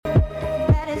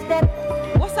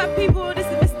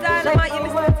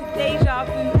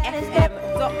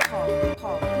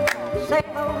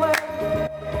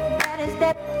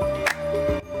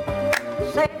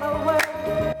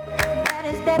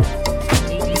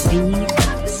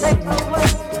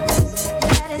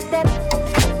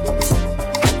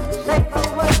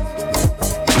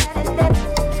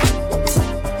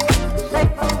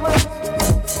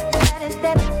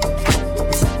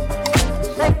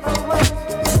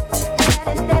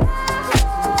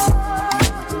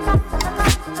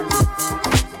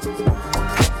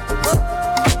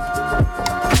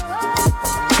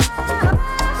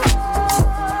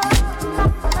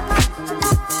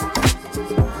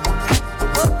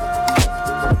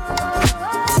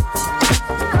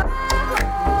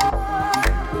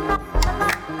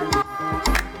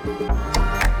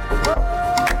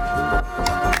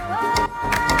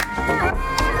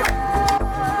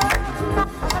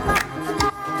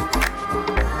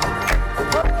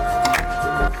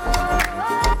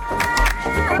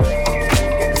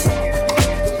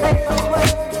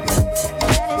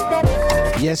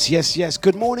Yes.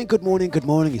 Good morning. It's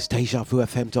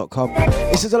dejavufm.com.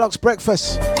 This is Dlux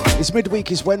breakfast. It's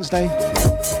midweek, it's Wednesday.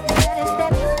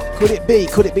 Could it be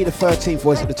the 13th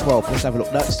or is it the 12th? Let's have a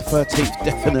look. No, it's the 13th.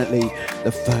 Definitely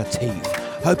the 13th.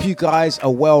 Hope you guys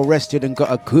are well rested and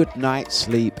got a good night's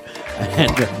sleep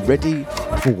and ready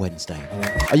for Wednesday.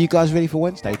 Are you guys ready for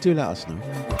Wednesday? Do let us know.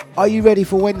 Are you ready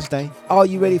for Wednesday?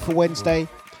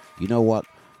 You know what?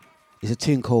 It's a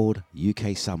tune called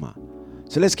UK Summer.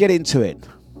 So let's get into it.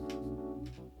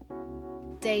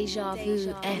 Deja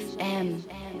Vu FM.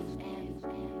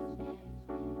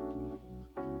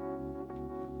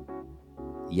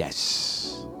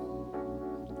 Yes.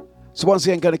 So once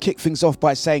again, going to kick things off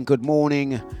by saying good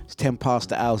morning. It's 10 past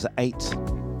the hours at 8.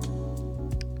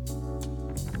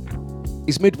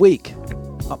 It's midweek.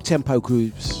 Up-tempo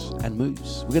grooves and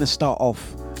moves. We're going to start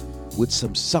off with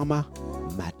some summer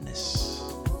madness.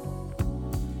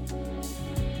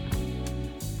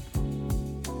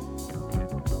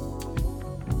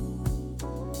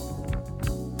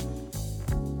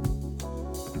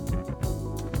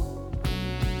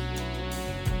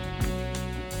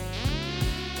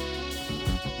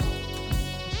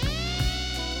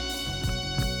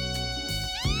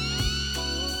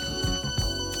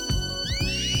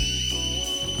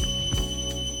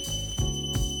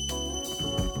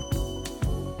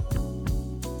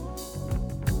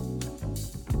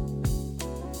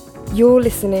 You're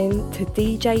listening to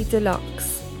DJ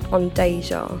Dlux on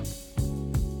Deja.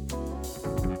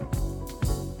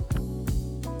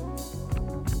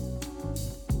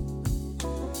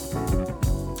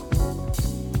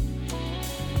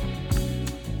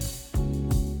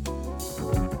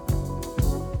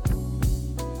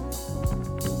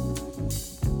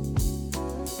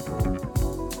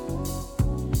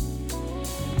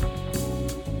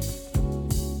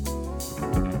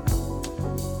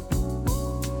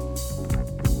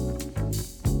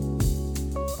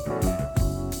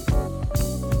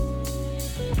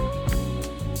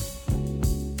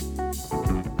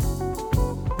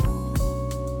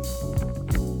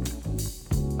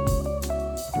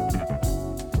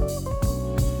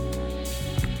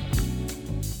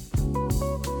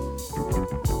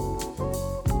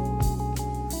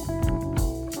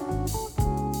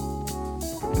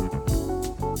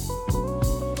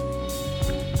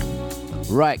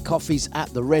 Right, coffee's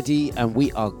at the ready and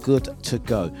we are good to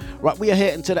go. Right, we are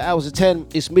here until the hours of 10.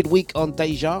 It's midweek on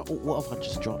Deja. Oh, what have I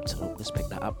just dropped? Oh, let's pick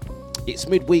that up. It's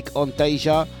midweek on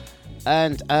Deja.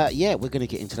 And yeah, we're going to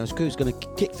get into those grooves. Going to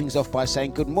kick things off by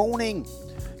saying good morning.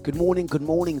 Good morning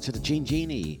to the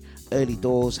Genie. Early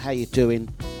doors, how you doing?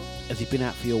 Have you been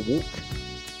out for your walk?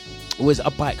 Or was it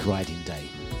a bike riding day?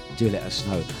 Do let us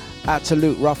know. Out to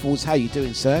Luke Ruffles, how you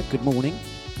doing, sir? Good morning.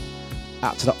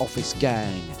 Out to the office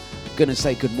gang. Gonna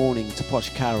say good morning to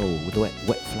Posh Carol with the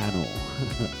wet flannel.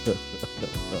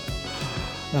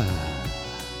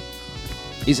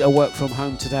 Is it a work from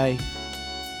home today?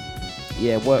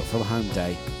 Yeah, work from home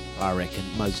day, I reckon,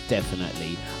 most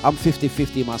definitely. I'm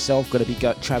 50-50 myself, gonna be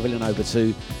travelling over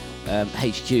to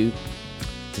HQ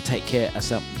to take care of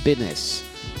some business.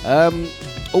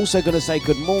 Also gonna say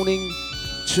good morning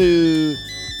to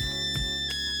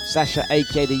Sasha,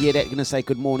 aka the year. They're gonna say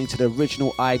good morning to the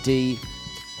original ID.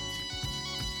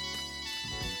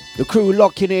 The crew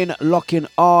locking in, locking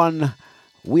on.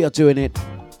 We are doing it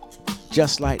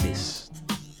just like this.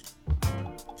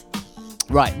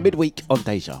 Right, midweek on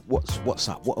Deja. What's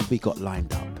up? What have we got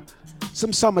lined up?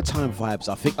 Some summertime vibes,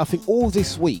 I think. I think all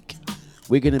this week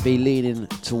we're going to be leaning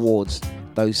towards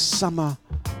those summer,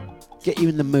 get you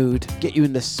in the mood, get you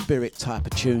in the spirit type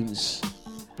of tunes,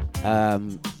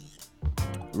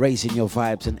 raising your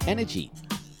vibes and energy.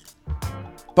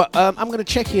 But I'm going to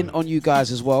check in on you guys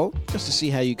as well, just to see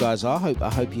how you guys are. I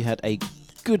hope you had a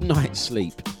good night's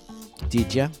sleep.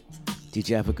 Did ya? Did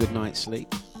you have a good night's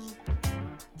sleep?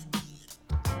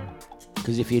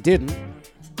 Because if you didn't,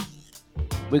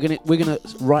 we're gonna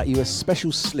write you a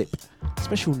special slip,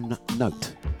 special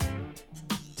note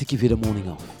to give you the morning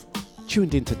off.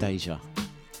 Tuned into Deja.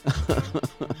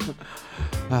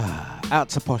 Out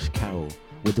to Posh Carol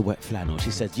with the wet flannel.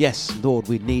 She said, yes, Lord,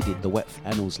 we needed the wet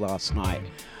flannels last night.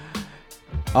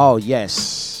 Oh,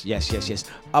 yes.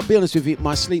 I'll be honest with you,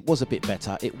 my sleep was a bit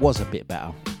better. It was a bit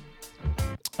better.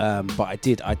 But I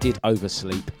did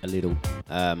oversleep a little.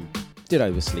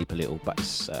 But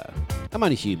it's, I'm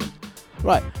only human.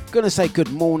 Right, gonna say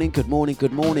good morning to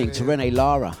Renee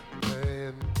Lara.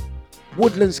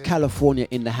 Woodlands, California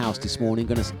in the house this morning.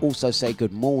 Gonna also say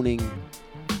good morning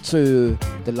to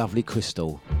the lovely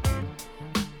Crystal.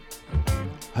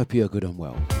 Hope you're good and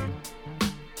well.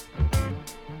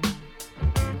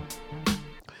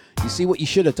 You see what you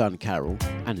should have done, Carol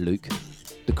and Luke,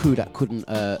 the crew that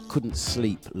couldn't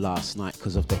sleep last night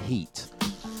because of the heat.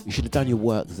 You should have done your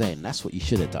work then. That's what you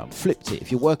should have done. Flipped it.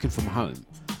 If you're working from home,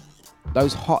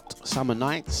 those hot summer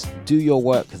nights, do your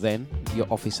work then, your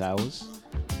office hours.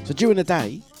 So during the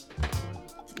day,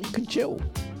 you can chill.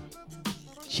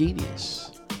 Genius.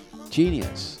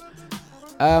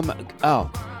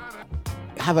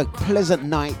 Have a pleasant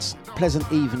night,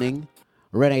 pleasant evening,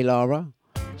 Renee Lara.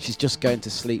 She's just going to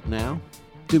sleep now.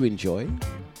 Do enjoy.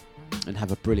 And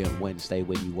have a brilliant Wednesday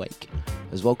when you wake.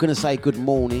 As well, gonna say good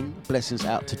morning. Blessings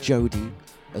out to Jody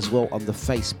as well on the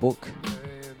Facebook.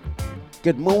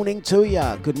 Good morning to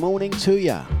ya.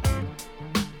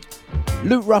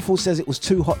 Luke Ruffle says it was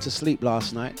too hot to sleep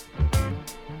last night.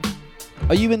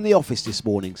 Are you in the office this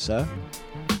morning, sir?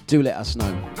 Do let us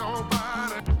know.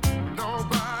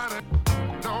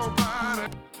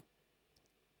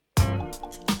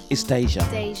 It's Deja.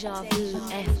 Deja Vu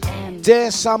FM.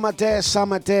 Dear summer.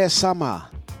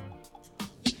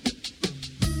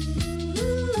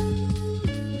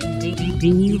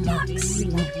 Dlux.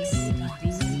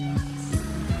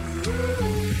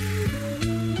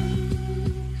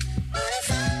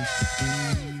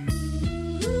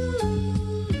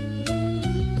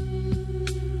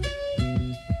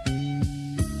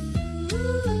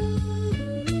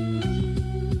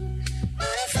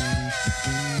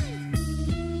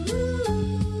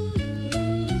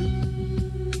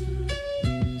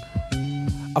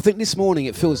 I think this morning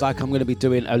it feels like I'm going to be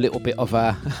doing a little bit of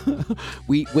a...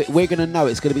 we're going to know.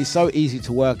 It's going to be so easy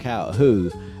to work out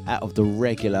who, out of the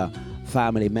regular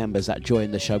family members that join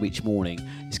the show each morning,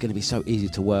 it's going to be so easy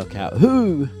to work out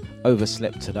who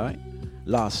overslept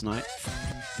last night.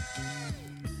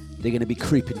 They're going to be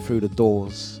creeping through the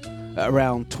doors at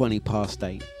around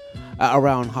 8:20, at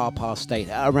around 8:30,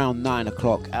 at around 9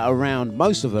 o'clock, at around,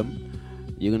 most of them,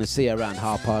 you're going to see around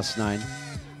 9:30.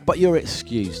 But you're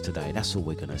excused today, that's all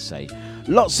we're going to say.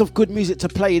 Lots of good music to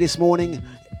play this morning.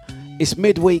 It's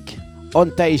midweek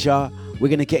on Deja. We're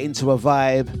going to get into a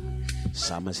vibe.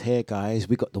 Summer's here, guys.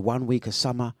 We got the 1 week of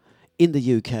summer in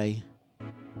the UK.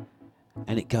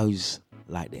 And it goes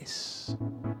like this.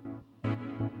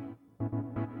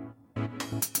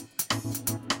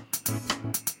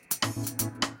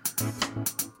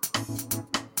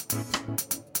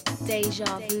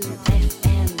 Deja Vu FM.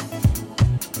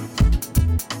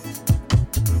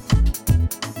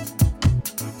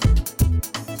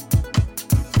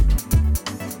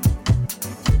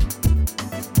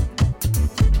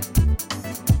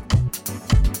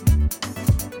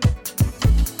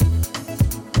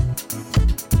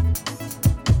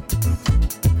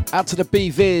 Out to the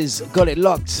B-Viz, got it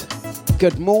locked.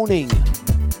 Good morning.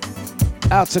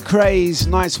 Out to Craze,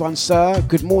 nice one, sir.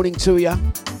 Good morning to ya.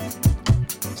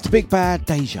 It's the big bad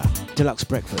Deja, Deluxe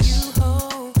Breakfast. You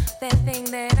hold that thing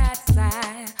that I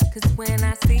desire, 'cause when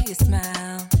I see you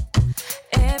smile,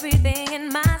 everything in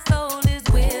my soul is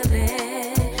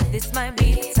willing. This might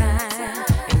be the time,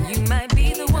 and you might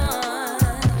be the one.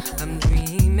 I'm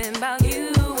dreaming about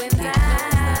you and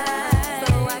I,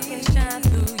 so I can shine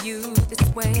through you. This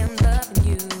way I'm loving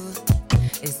you.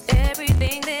 It's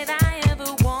everything that I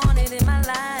ever wanted in my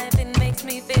life. It makes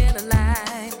me feel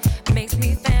alive, makes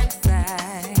me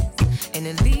fantasize, and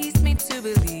it leads me to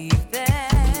believe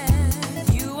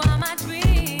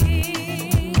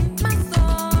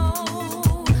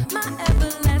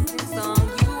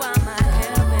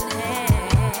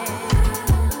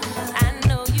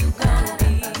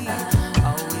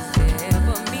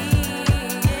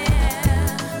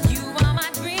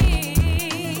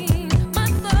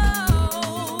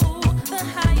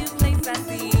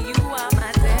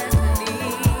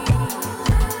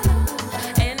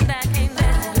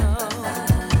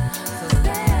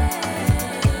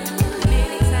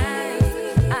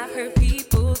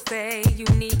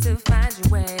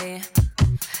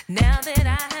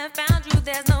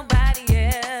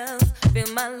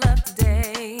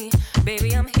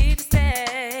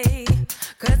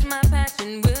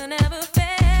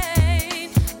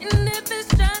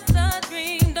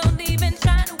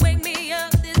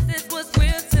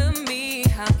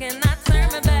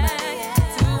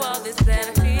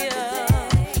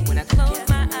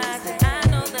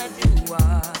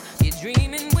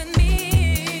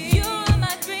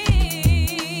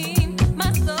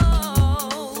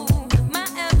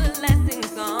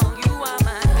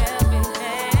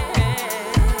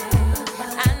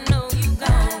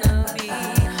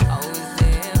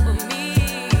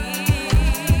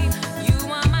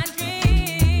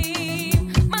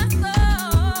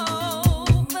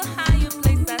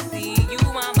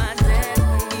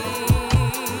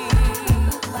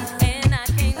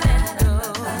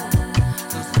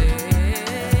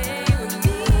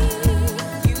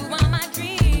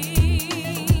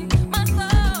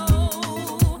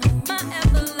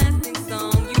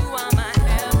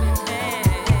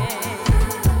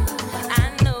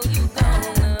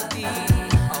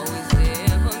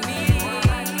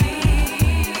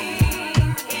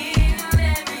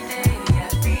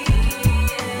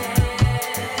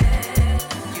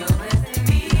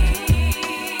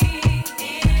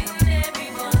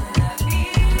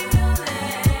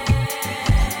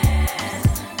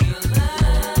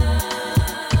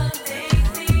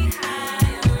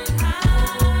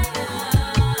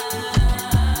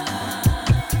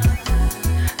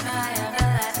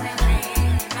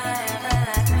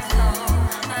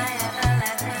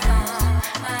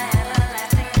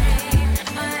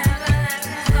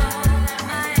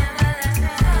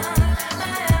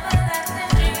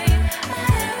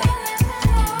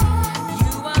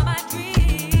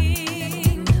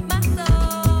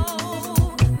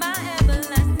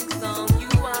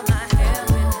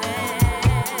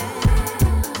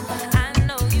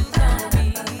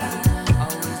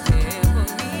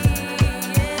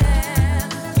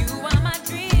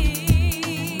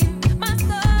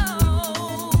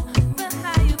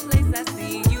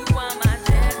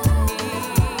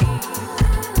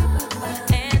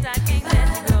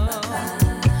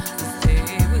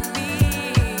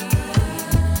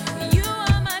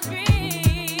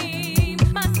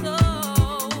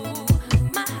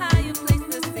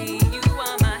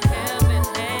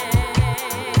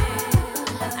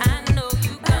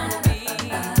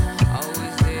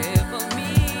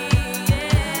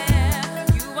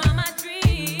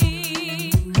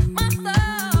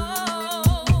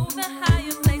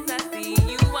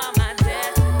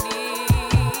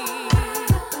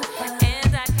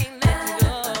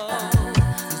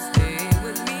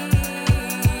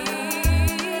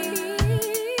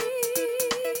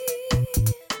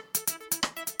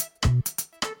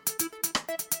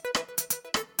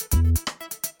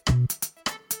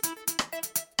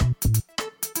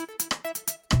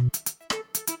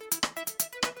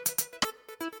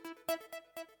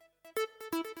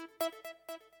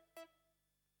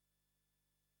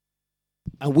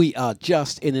We are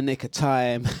just in the nick of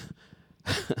time.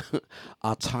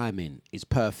 Our timing is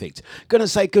perfect. Gonna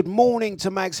say good morning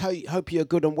to Mags. Hope you're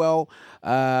good and well.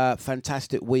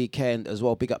 Fantastic weekend as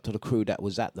well. Big up to the crew that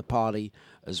was at the party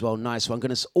as well. Nice one.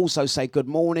 Gonna also say good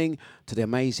morning to the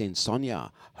amazing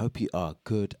Sonia. Hope you are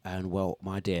good and well,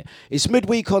 my dear. It's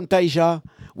midweek on Deja.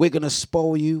 We're gonna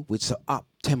spoil you with some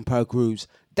up-tempo grooves.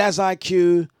 Daz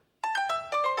IQ.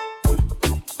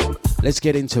 Let's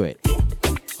get into it.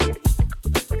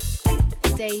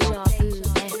 Deja Vu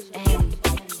FM.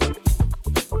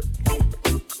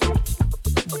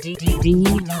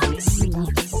 Dlux.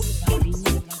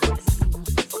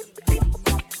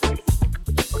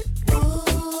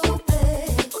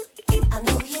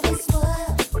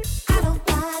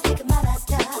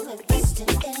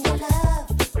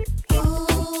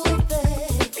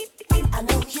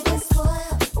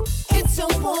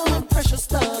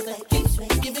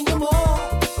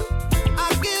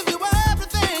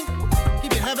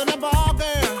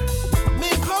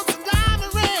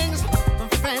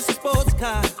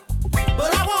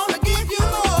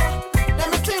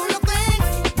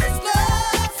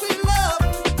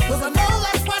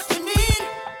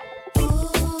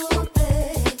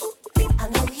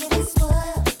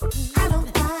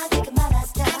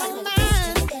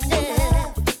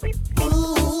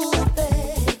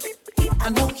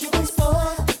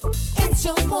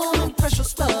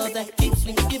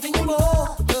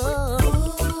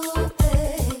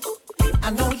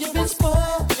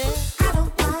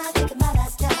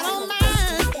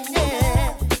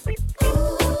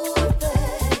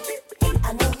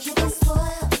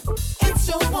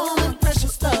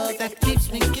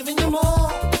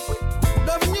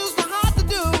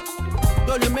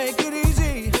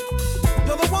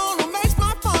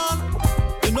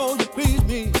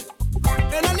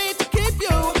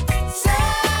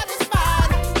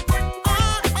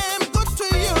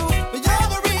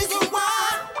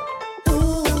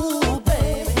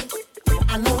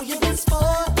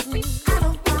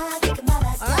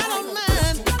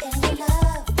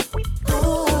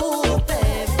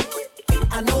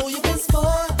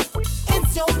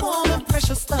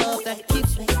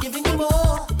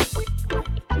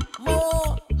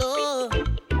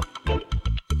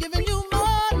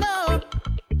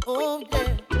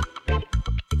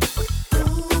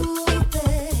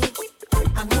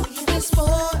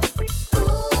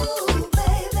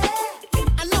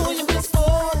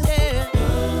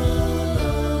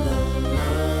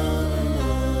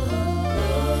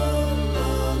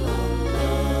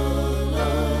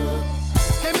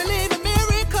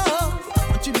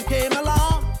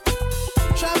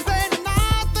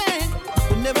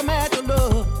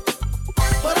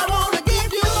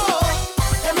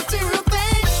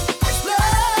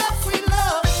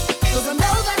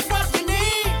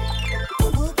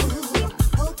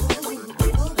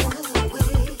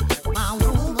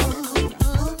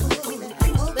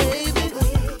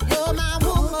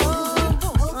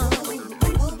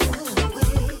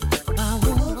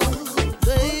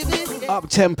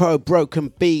 Tempo,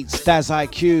 broken beats, Daz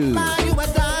IQ.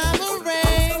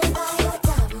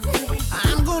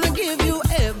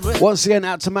 Once again,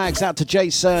 out to Mags, out to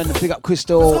Jason, big up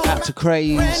Crystal, out to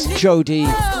Craze, Jody,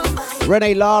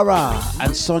 Renee Lara,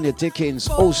 and Sonia Dickens.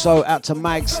 Also out to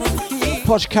Mags,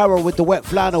 Posh Carol with the wet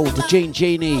flannel, the Jean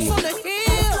Genie.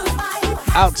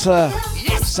 Out to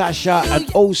Sasha, and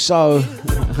also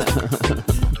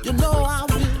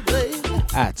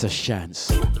out to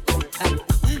Shance.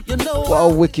 What a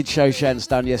wicked show Shance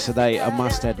done yesterday. I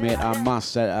must admit, I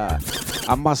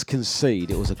must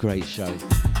concede, it was a great show.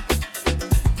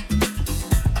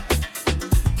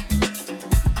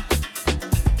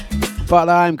 But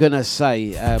I'm gonna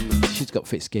say, she's got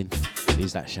thick skin.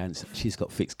 Is that Shance? She's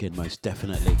got thick skin, most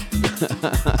definitely.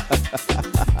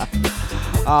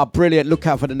 Brilliant! Look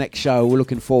out for the next show. We're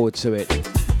looking forward to it.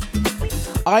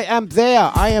 I am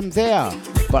there.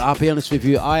 But I'll be honest with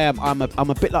you, I'm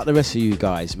a bit like the rest of you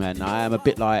guys, man. I am a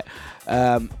bit like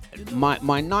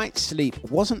my night's sleep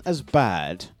wasn't as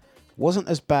bad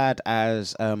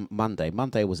as Monday.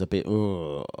 Monday was a bit. I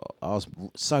was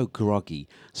so groggy,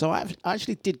 so I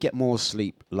actually did get more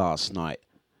sleep last night.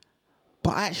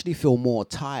 But I actually feel more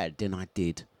tired than I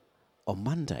did on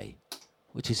Monday,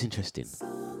 which is interesting.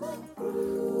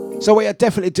 So we are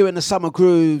definitely doing the Summer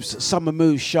Grooves, Summer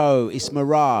Moves show. It's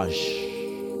Mirage.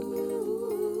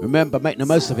 Remember, make the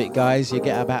most of it, guys. You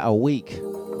get about a week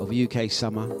of UK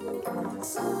summer.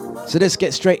 So let's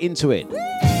get straight into it.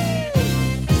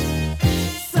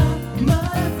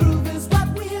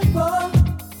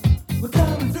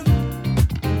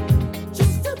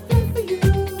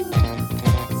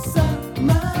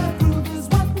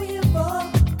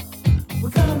 We're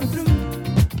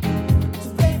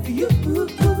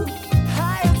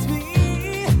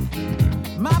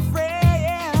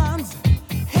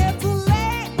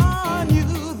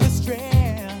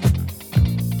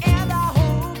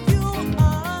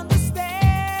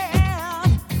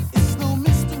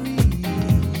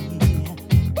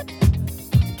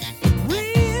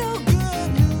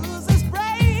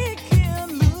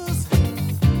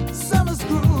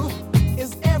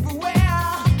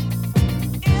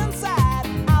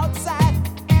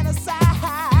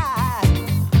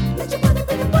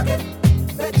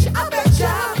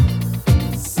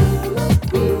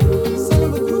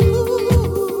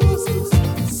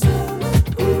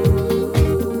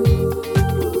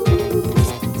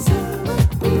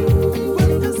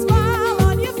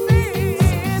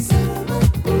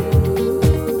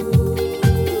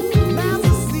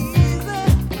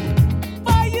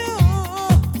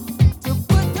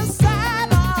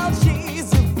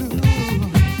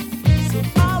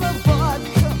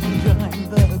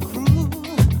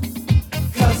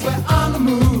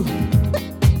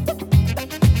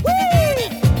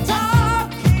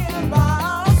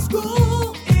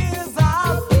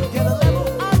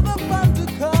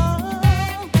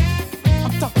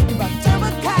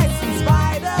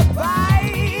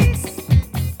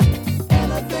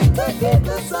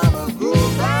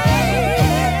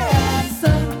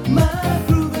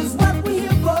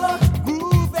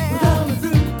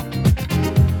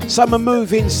Summer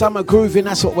moving, summer grooving,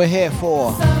 that's what we're here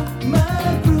for.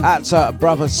 Out to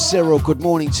brother Cyril, good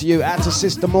morning to you. Out to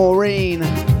sister Maureen,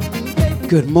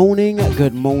 good morning,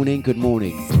 good morning, good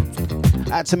morning.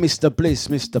 Out to Mr. Bliss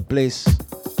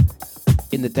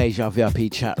in the Deja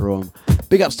VIP chat room.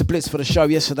 Big ups to Blitz for the show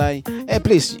yesterday. Hey,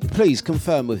 Bliss, please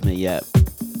confirm with me, yeah.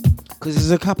 Because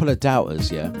there's a couple of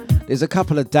doubters, yeah. There's a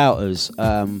couple of doubters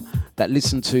that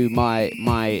listen to my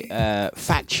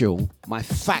factual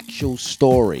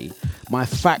story, my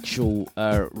factual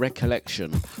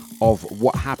recollection of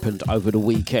what happened over the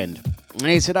weekend. And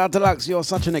he said, Dlux, you're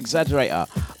such an exaggerator.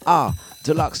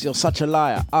 Dlux, you're such a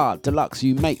liar. Dlux,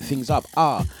 you make things up.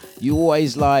 You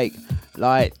always like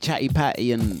chatty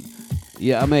patty and,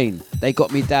 you know what I mean? They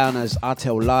got me down as I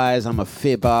tell lies, I'm a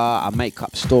fibber, I make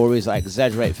up stories, I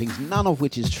exaggerate things, none of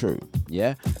which is true,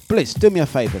 yeah? Bliss, do me a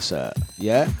favour, sir,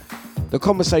 yeah? The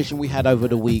conversation we had over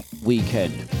the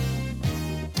weekend,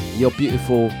 your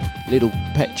beautiful little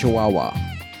pet chihuahua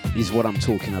is what I'm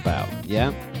talking about,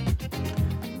 yeah?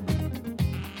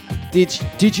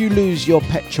 Did you lose your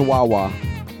pet chihuahua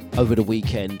over the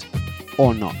weekend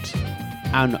or not?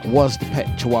 And was the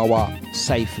pet chihuahua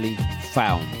safely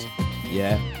found?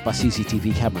 Yeah, by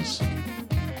CCTV cameras.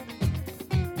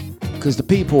 Because the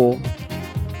people,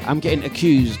 I'm getting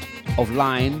accused of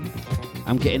lying,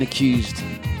 I'm getting accused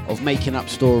of making up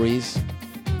stories,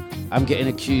 I'm getting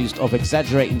accused of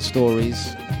exaggerating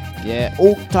stories, yeah,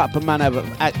 all type of manner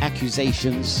of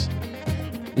accusations.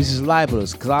 This is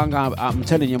libelous, because I'm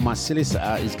telling you, my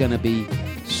solicitor is going to be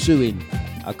suing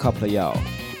a couple of y'all.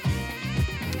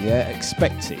 Yeah,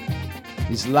 expect it.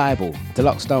 It's libel.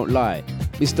 Dlux don't lie.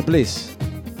 Mr. Bliss,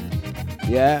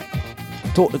 yeah,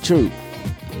 talk the truth.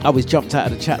 I was jumped out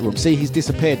of the chat room. See, he's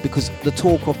disappeared because the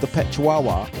talk of the pet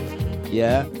chihuahua,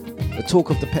 yeah, the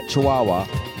talk of the pet chihuahua,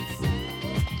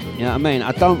 you know what I mean?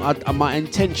 My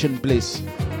intention, Bliss,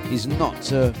 is not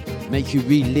to make you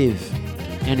relive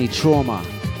any trauma,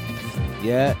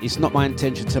 yeah? It's not my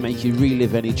intention to make you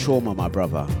relive any trauma, my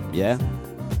brother, yeah?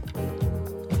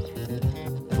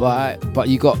 Right, but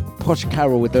you got Posh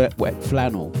Carol with the wet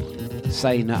flannel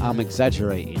saying that I'm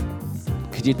exaggerating.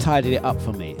 Could you tidy it up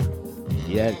for me?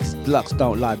 Yeah, because Dlux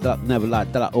don't lie, Dlux never lie,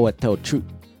 Dlux always tell the truth.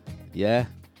 Yeah?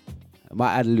 I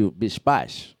might add a little bit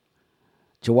spice.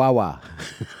 Chihuahua.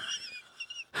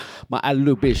 Might add a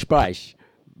little bit spice,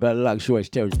 but Dlux always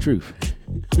tell the truth.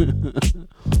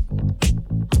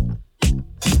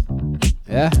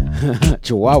 Yeah?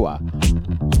 Chihuahua.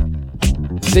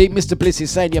 See, Mr. Bliss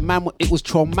is saying, yeah, man, it was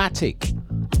traumatic.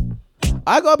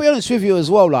 I gotta be honest with you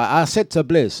as well. Like I said to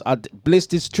Bliss, Bliss,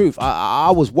 this truth. I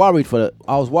was worried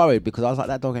I was worried because I was like,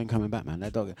 that dog ain't coming back, man.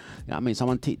 That dog, you know what I mean?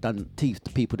 Someone done teeth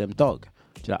to people, them dog.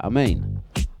 Do you know what I mean?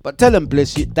 But tell them,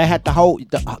 Bliss, they had the whole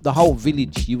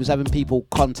village. You was having people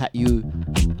contact you.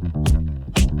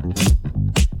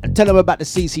 And tell them about the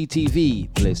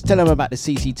CCTV, Bliss. Tell them about the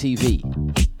CCTV.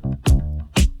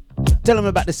 Tell them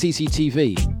about the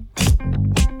CCTV,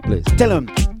 Bliss.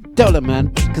 Tell them, man,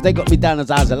 because they got me down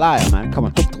as I was a liar, man. Come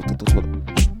on.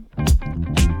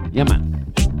 Yeah,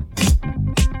 man.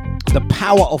 The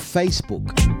power of Facebook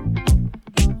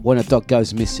when a dog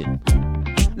goes missing.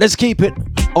 Let's keep it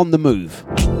on the move.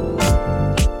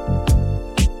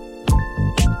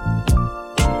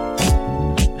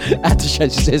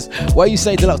 Atisha, she says, why you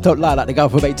say Dlux don't lie like the guy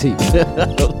from 18?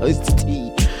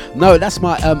 No, that's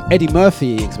my Eddie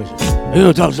Murphy expression.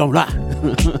 Dlux don't lie.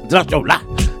 Dlux don't lie.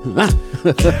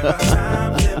 There are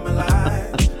times in my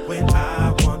life when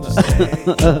I want to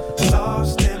stay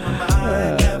lost in my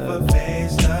mind, never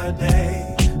face the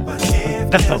day. But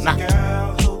if there's a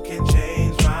girl who can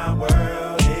change my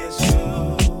world, it's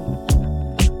you.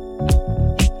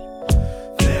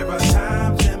 There are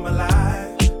times in my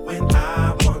life when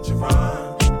I want to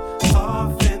run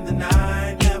off in the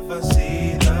night, never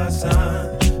see the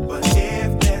sun. But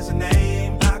if there's a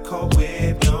name I call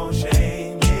with no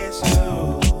shame, it's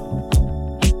you.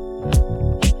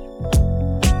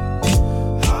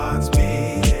 Hearts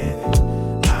beating,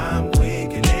 I'm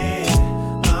weakening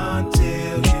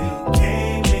until you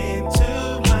came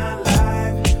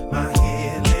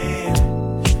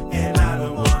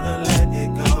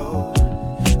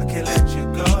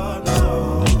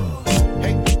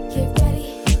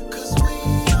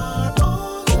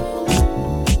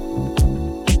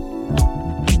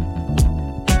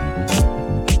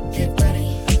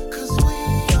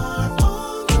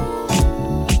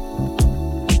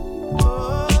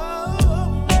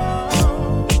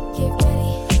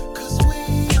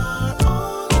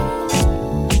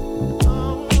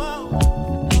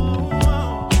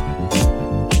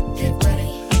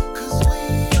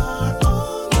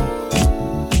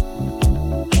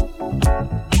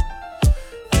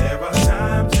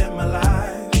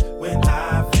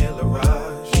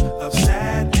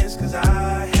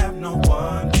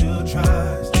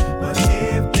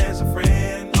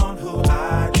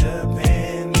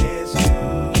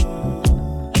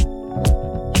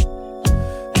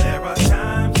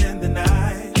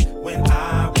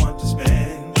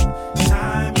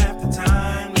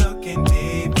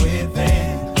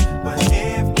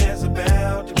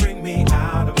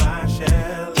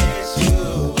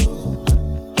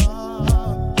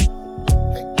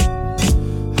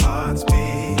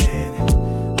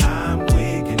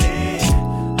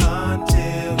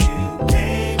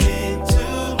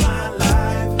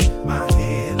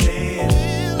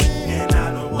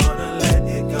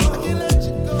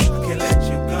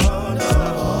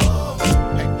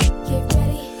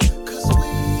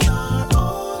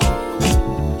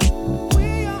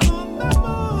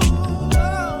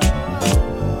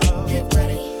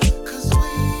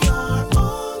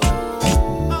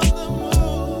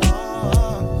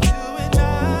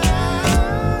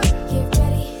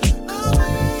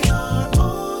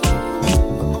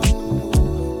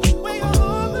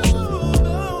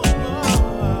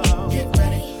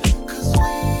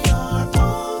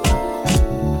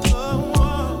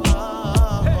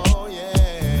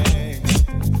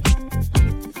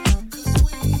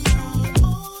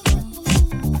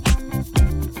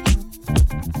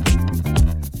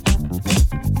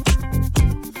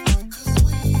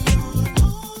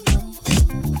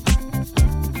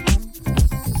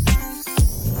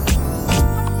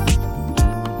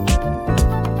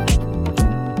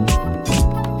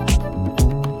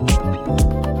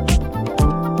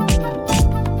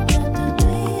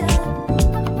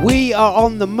are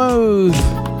on the move.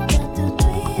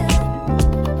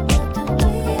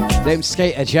 Them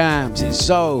skater jams, it's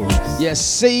so. You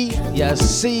see,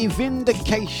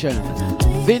 vindication.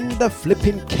 Vinda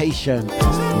flippincation.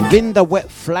 Vinda wet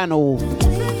flannel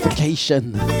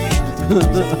vacation.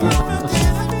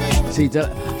 See,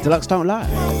 Dlux don't lie.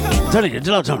 I'm telling you,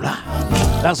 Dlux don't lie.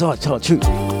 That's all I tell the truth.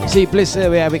 See, Bliss, there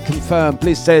we have it confirmed.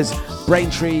 Bliss says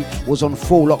Braintree was on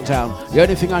full lockdown. The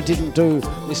only thing I didn't do,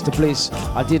 Mr. Bliss,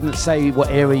 I didn't say what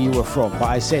area you were from, but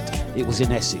I said it was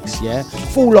in Essex, yeah?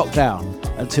 Full lockdown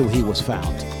until he was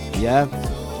found, yeah?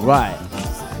 Right.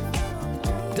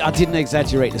 I didn't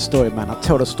exaggerate the story, man. I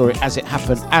tell the story as it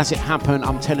happened. As it happened,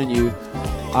 I'm telling you,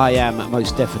 I am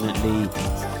most definitely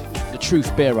the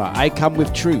truth bearer. I come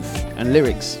with truth and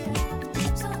lyrics.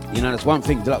 You know, that's one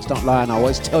thing, Dlux don't lie, and I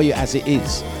always tell you as it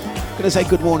is. Gonna say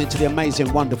good morning to the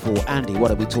amazing, wonderful Andy.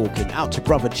 What are we talking? Out to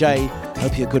Brother Jay.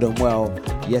 Hope you're good and well.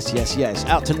 Yes, yes, yes.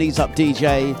 Out to Knees Up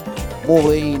DJ,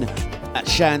 Maureen, at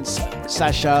Shance,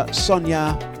 Sasha,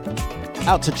 Sonia.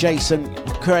 Out to Jason,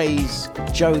 Craze,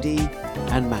 Jody,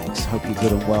 and Max. Hope you're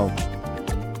good and well.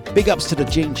 Big ups to the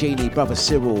Gin Genie, Brother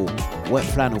Cyril, Wet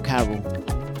Flannel Carol,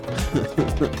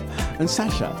 and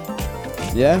Sasha.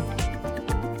 Yeah?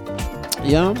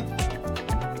 Yeah?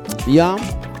 Yeah?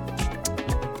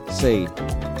 See.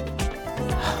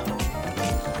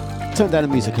 Turn down the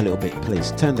music a little bit,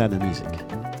 please. Turn down the music.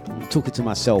 I'm talking to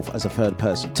myself as a third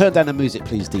person. Turn down the music,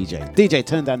 please, DJ. DJ,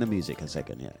 turn down the music a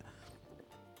second, yeah.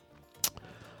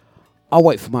 I'll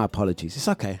wait for my apologies. It's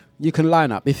okay. You can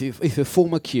line up. If you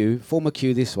form a queue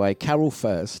this way. Carol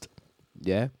first.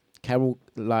 Yeah? Carol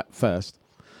first.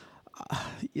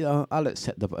 I'll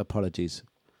accept the apologies.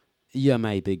 You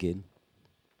may begin.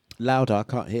 Louder, I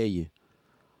can't hear you.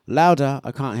 Louder,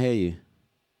 I can't hear you.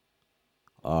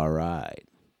 All right.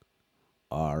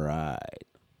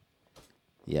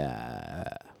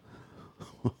 Yeah.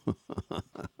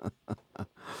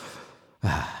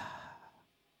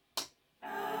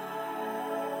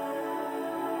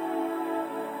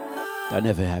 Don't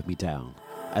ever have me down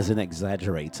as an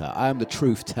exaggerator. I am the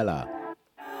truth teller.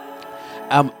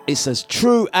 It's as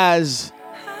true as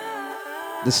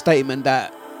the statement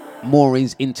that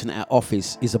Maureen's internet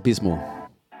office is abysmal.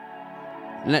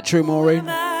 Isn't that true, Maureen?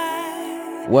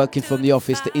 Working from the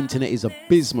office, the internet is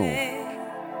abysmal.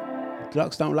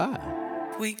 Dlux don't lie.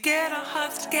 We get our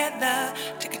hearts together,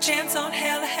 take a chance on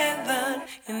hell or heaven.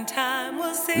 In time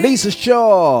we'll see. Lisa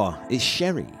Shaw, it's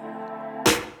Sherry.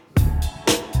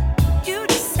 You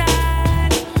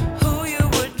decide who you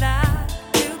would like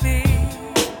to be.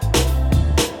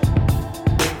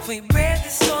 If we brave the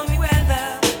stormy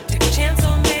weather, take a chance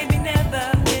on maybe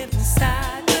never live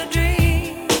inside the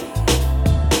dream.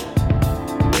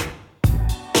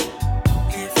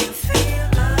 If you feel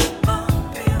a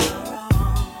bump in the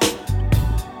road,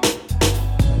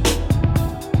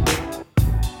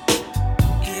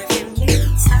 if you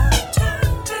need some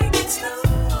time, take it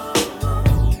slow.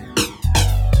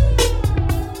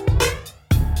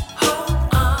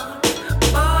 Hold on,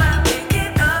 boy, pick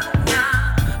it up now.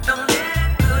 Don't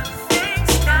let good things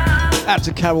stop. Out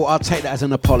to Carol, I'll take that as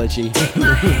an apology.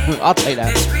 I'll take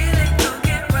that. This really could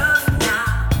get rough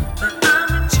now, but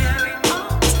I'm a cherry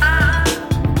on top.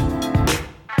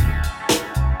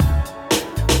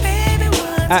 Baby,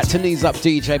 what's Out to Knees Up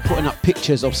DJ, putting up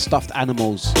pictures of stuffed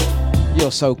animals.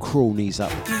 You're so cruel, Knees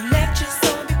Up. you let your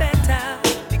soul be better?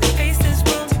 We can face this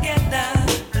world together,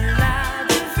 alive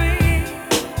and free.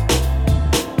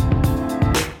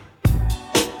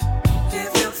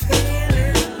 If you're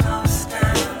feeling lost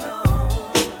and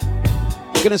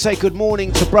alone, Gonna say good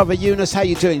morning to Brother Eunice. How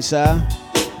you doing, sir?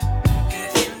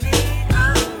 if you need a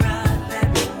ride, let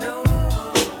me know.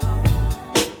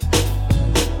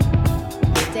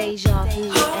 Deja Vu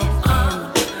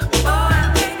FM. Boy,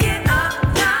 pick it up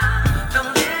now.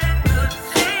 Don't let good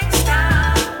things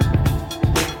stop.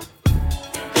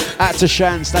 Out to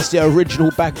Shans, that's the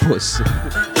original Bagpuss.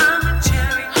 I'm a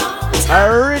cherry on top.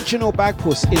 Original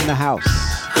Bagpuss in the house.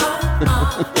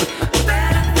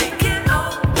 Better think it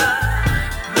over.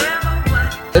 Remember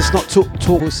what Let's not talk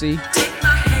pussy. take my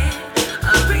hand. I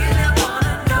really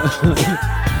wanna know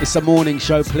ya. It's a morning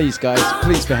show, please, guys.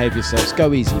 Please behave yourselves.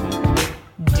 Go easy, man.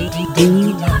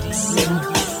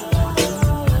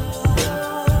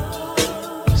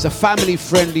 It's a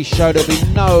family-friendly show. There'll be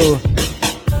no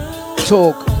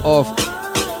talk of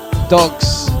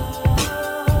dogs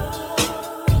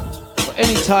or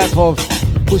any type of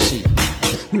pussy.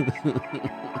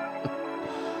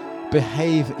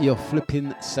 Behave your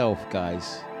flipping self,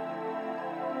 guys.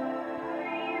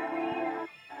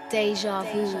 Deja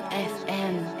Vu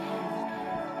FM.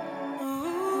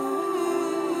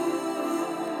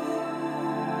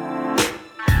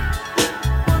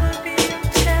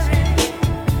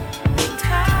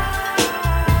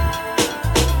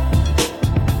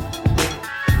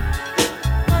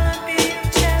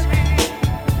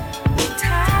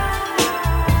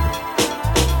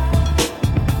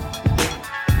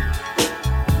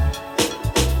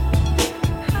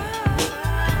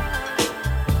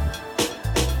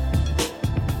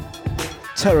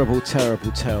 Terrible,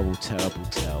 terrible, terrible, terrible,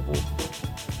 terrible.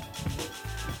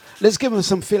 Let's give him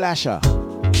some Phil Asher.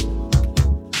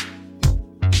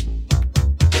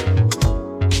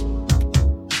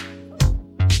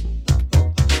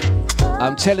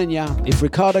 I'm telling ya, if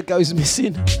Ricardo goes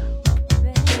missing,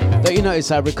 don't you notice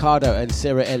how Ricardo and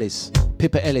Sarah Ellis,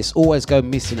 Pippa Ellis, always go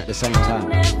missing at the same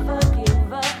time?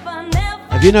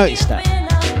 Have you noticed that?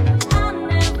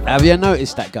 Have you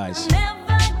noticed that, guys?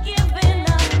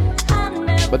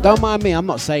 But don't mind me, I'm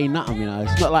not saying nothing, you know.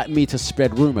 It's not like me to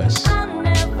spread rumours.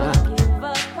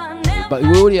 But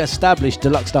we already established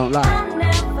Dlux don't lie.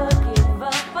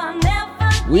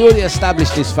 We already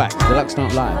established this fact, Dlux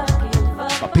don't lie.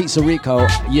 But Pizza Rico,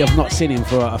 you have not seen him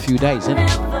for a few days, innit?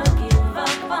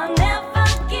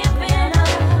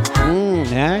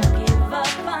 Yeah?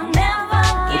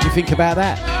 What do you think about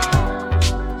that?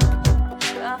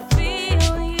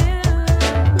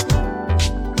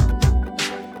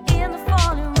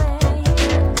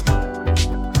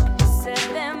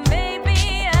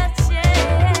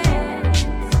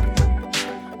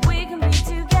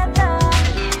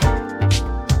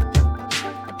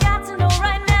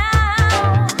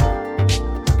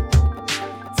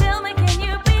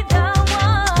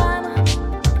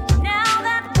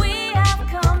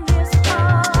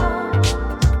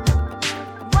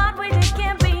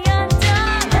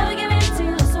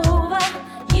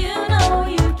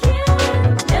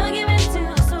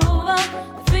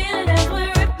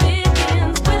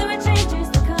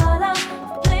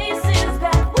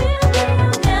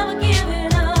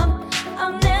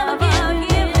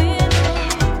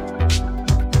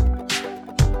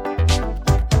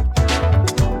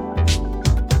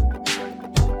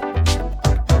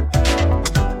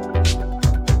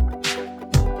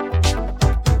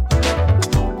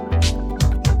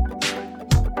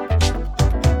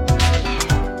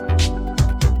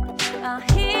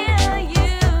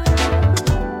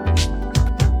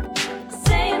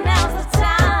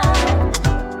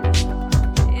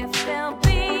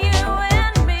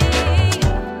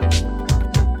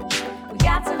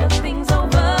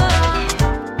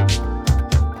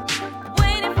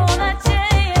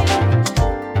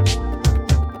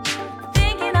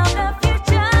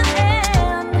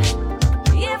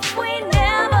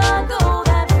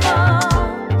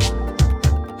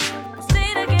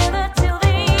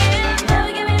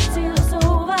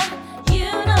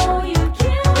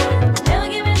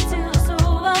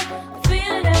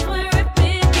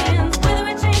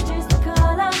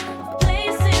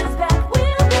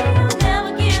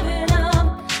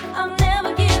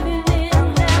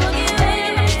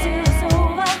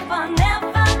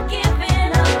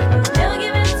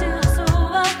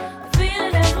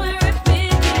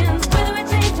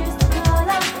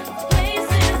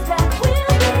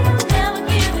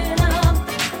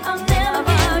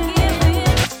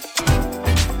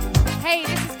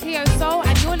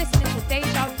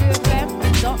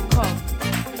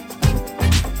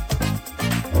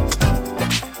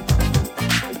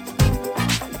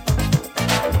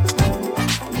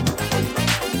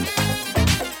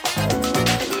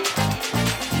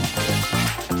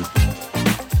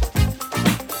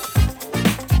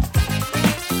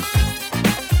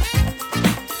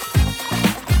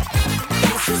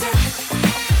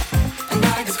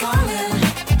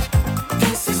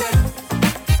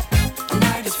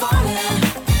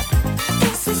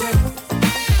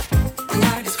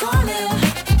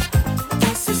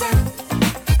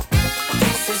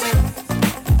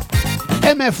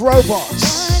 MF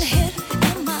Robots.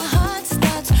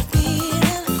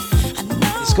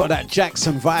 It's got that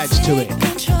Jackson vibes to it.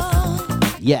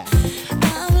 Yeah.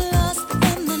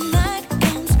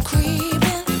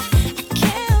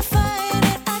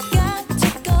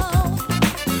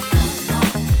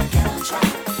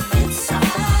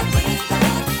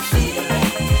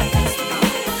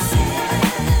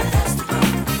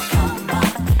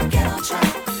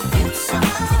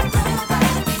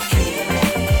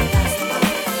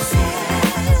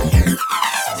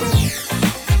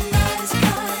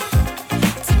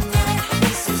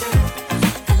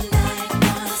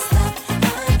 Tonight,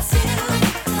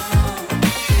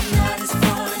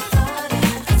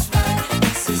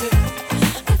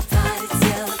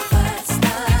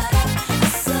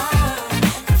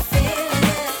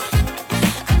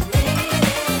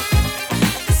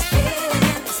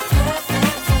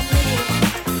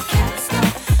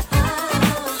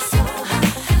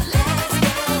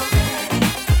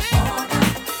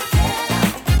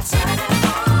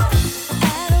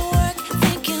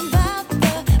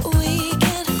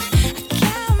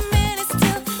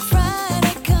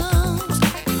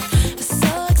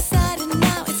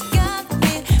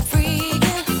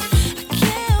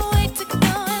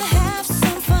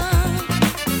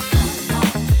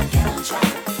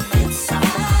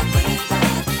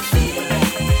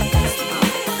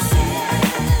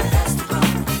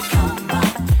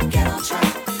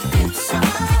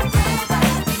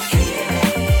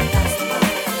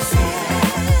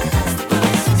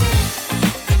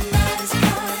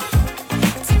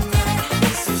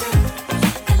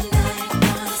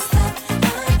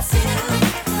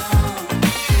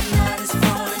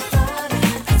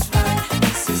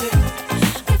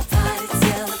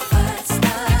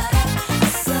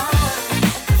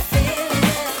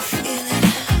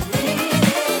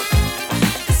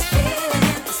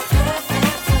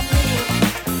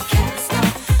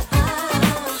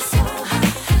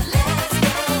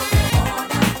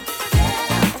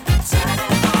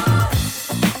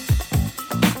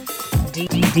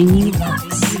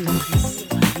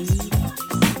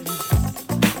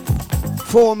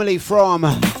 Formerly from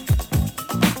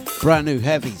Brand New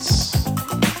Heavies,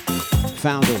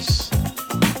 founders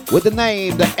with the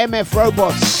name the MF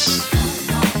Robots.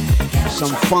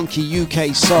 Some funky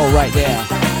UK soul right there.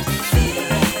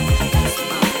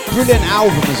 Brilliant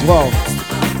album as well.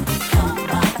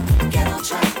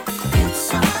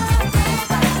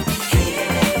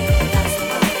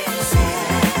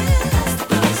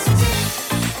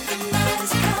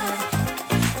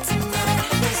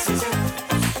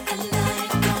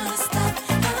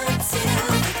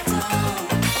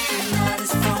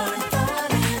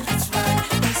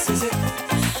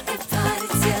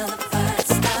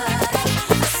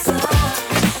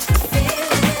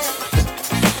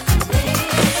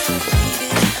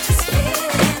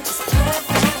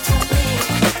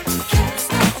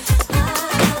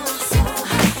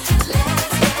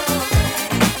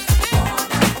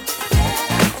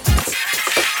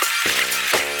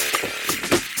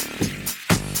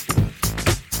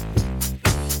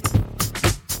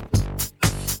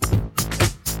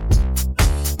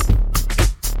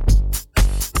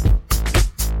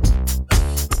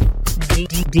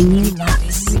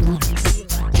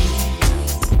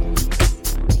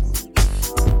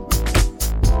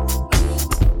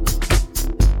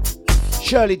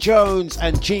 Shirley Jones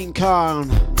and Gene Khan,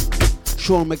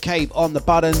 Sean McCabe on the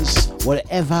buttons.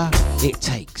 Whatever it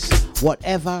takes,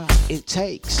 whatever it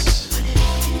takes.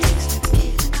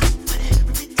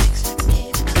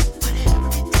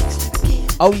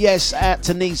 Oh yes,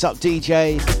 to Knees Up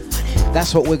DJ.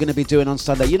 That's what we're going to be doing on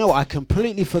Sunday. You know what? I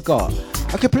completely forgot.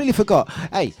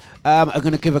 Hey, I'm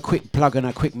going to give a quick plug and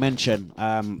a quick mention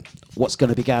what's going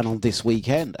to be going on this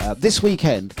weekend. This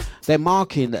weekend, they're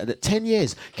marking 10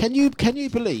 years. Can you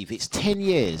believe it's 10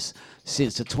 years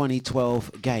since the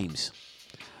 2012 games?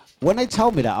 When they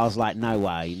told me that, I was like, no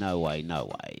way is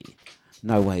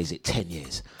it 10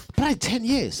 years. But 10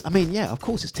 years. I mean, yeah, of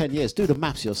course it's 10 years. Do the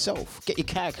maths yourself. Get your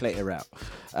calculator out.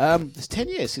 It's 10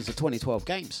 years since the 2012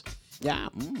 games. Yeah,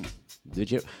 did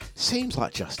you? Seems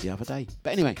like just the other day.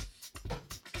 But anyway,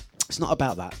 it's not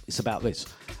about that. It's about this.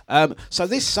 So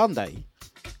this Sunday,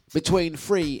 between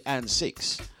 3 and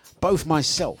 6, both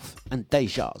myself and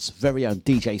Deja's very own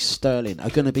DJ Sterling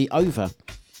are going to be over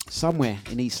somewhere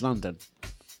in East London.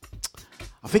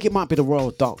 I think it might be the Royal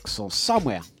Docks or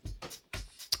somewhere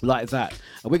like that.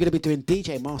 And we're going to be doing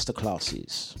DJ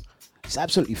masterclasses. It's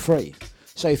absolutely free.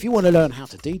 So if you want to learn how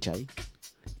to DJ,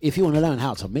 if you want to learn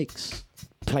how to mix,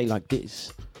 play like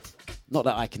this, not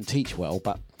that I can teach well,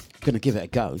 but I'm going to give it a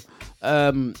go.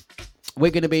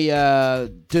 We're going to be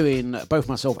doing, both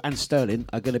myself and Sterling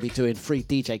are going to be doing free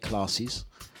DJ classes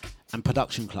and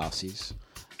production classes.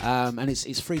 And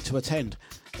it's free to attend.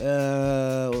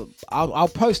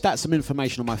 I'll post out some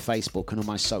information on my Facebook and on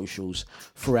my socials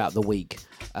throughout the week.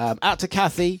 Out to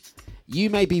Kathy. You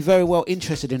may be very well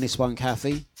interested in this one,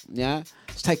 Kathy. Yeah,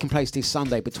 it's taking place this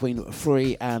Sunday between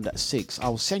 3 and 6.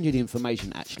 I'll send you the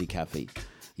information, actually, Kathy.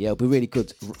 Yeah, it'll be really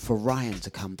good for Ryan to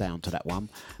come down to that one.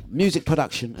 Music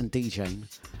production and DJing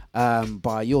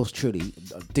by yours truly,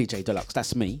 DJ Dlux.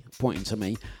 That's me, pointing to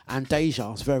me. And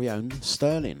Deja's very own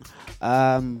Sterling.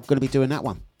 Going to be doing that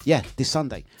one. Yeah, this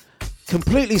Sunday.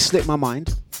 Completely slipped my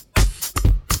mind.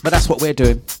 But that's what we're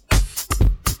doing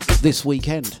this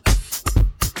weekend.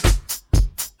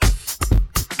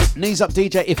 Knees Up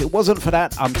DJ, if it wasn't for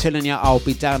that, I'm telling you, I'll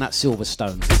be down at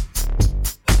Silverstone.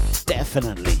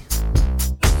 Definitely.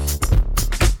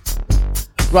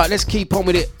 Right, let's keep on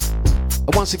with it.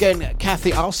 Once again,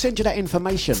 Kathy, I'll send you that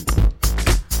information.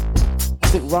 I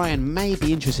think Ryan may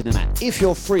be interested in that. If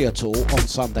you're free at all on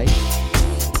Sunday.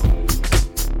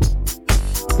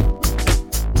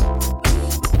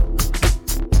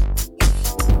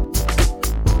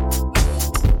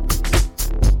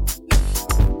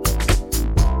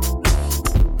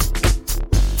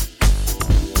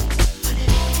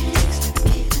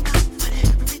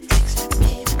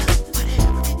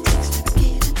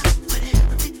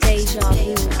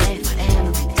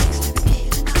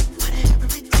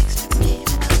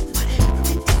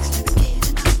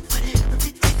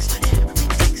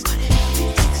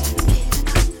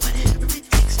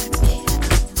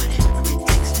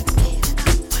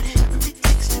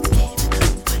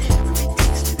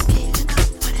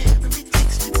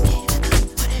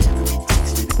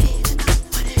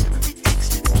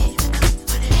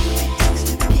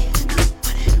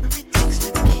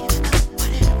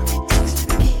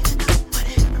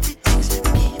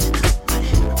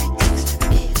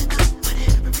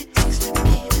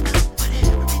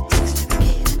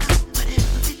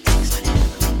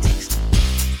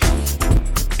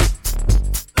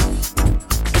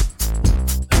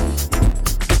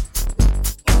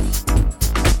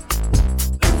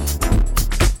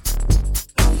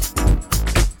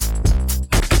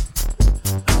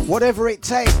 Whatever it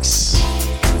takes.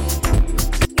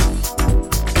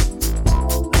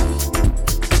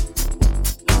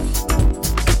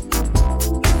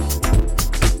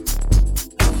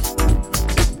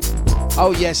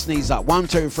 Oh yes, knees up. 1,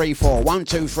 2, 3, 4. 1,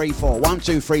 2, 3, 4. 1,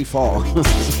 2, 3, 4.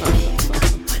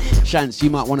 Shants, you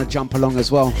might want to jump along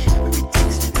as well.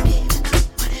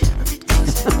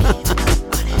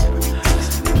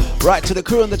 Right, to the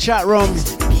crew in the chat room.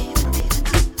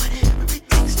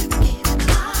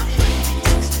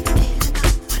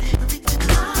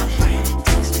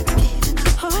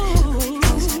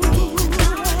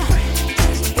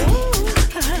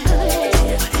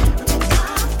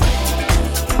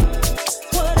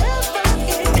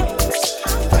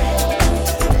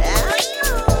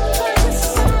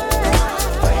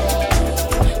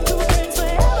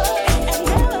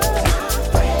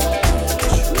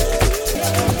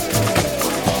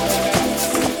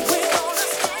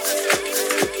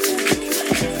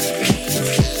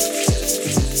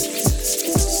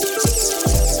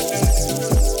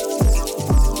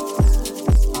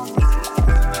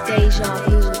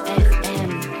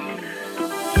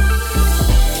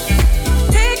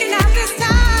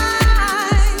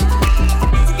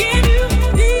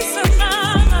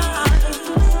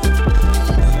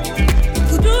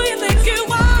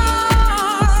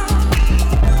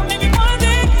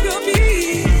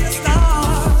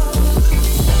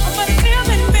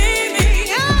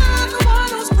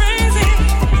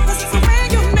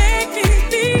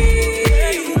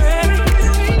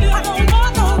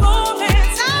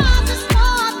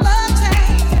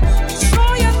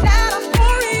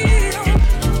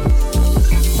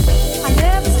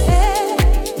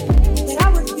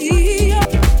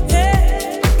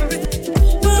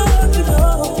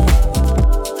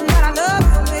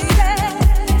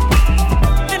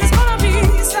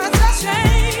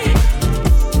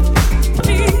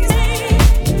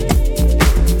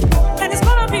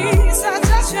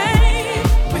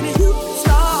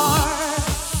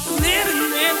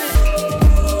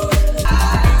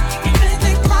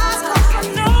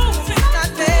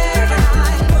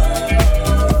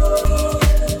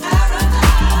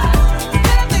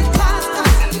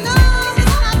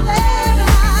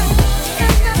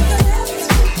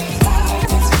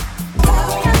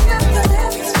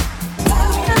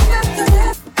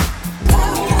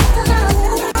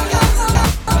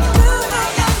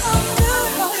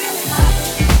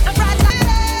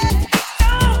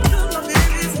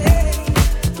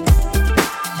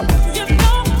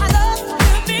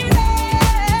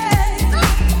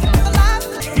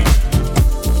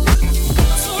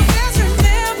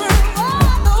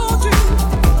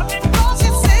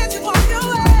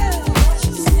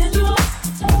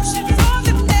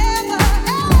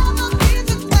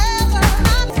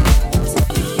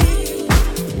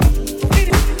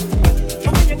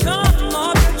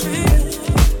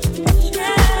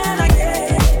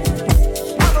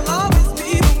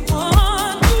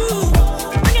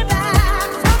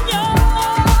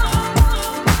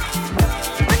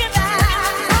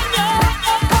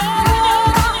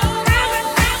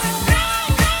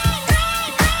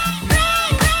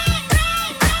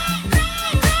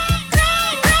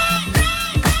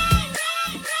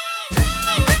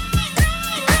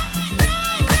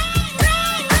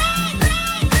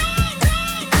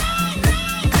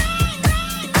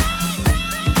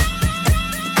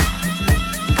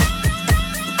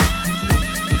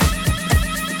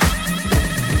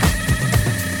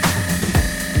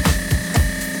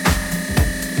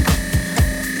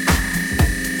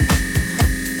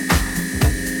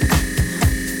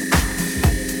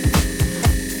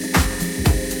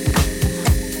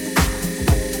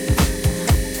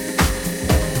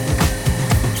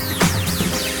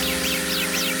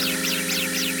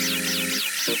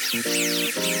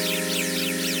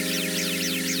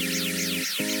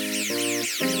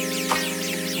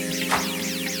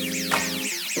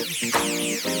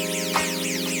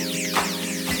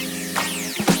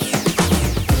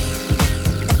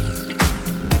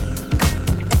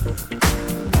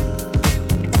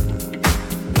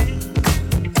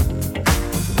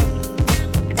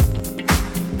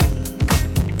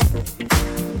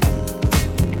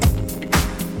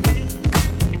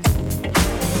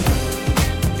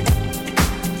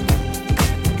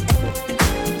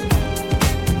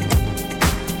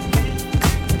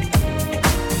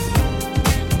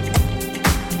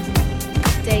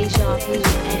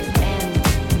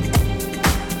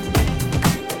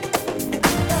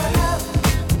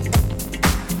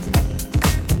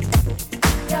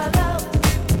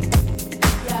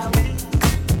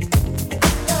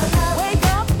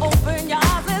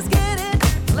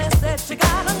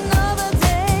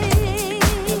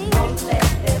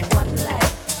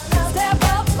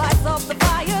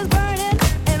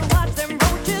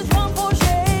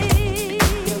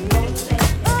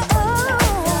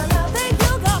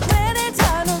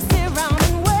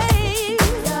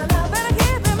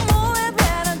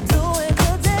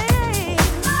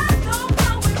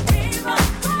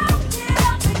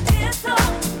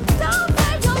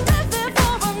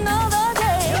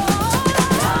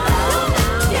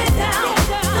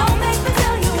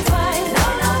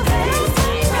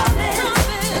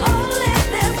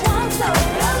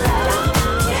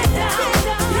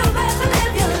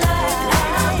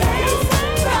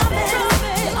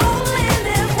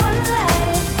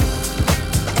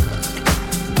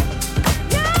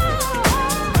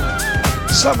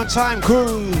 Summertime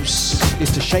Cruise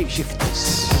is the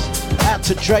Shapeshifters. Out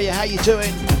to Drea, how you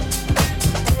doing?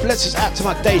 Blessings out to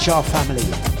my Deja family.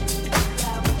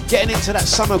 Getting into that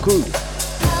summer groove.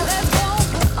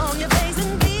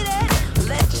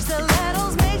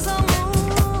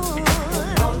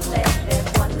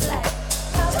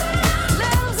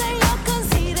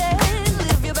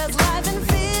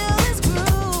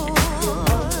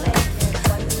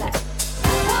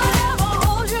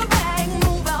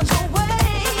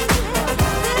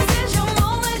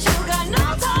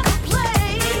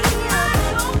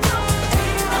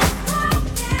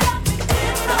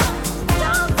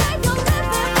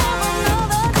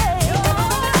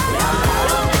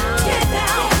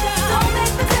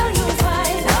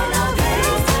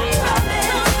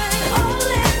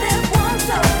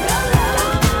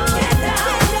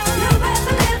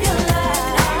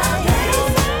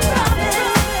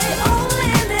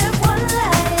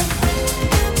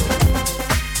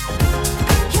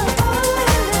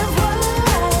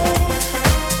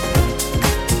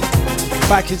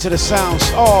 Back into the sounds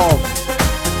of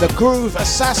the Groove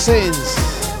Assassins.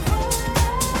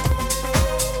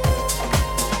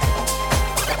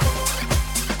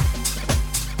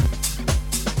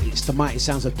 It's the mighty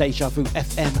sounds of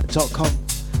dejavufm.com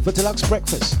for Deluxe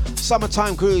Breakfast.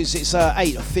 Summertime Cruise, it's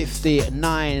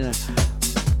 8:59.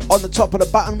 On the top of the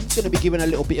button, going to be giving a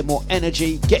little bit more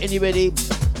energy, getting you ready.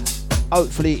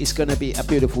 Hopefully it's going to be a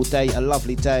beautiful day, a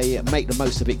lovely day. Make the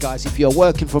most of it, guys. If you're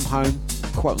working from home,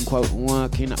 quote unquote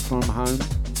working from home,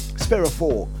 spare a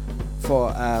thought for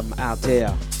our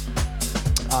dear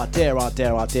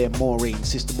Maureen,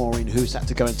 Sister Maureen, who's had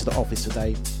to go into the office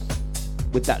today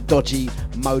with that dodgy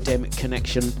modem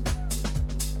connection.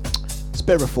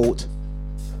 Spare a thought.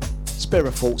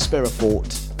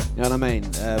 You know what I mean?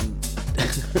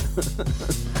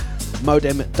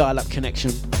 Modem dial-up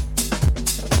connection.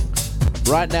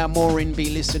 Right now, Maureen be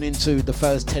listening to the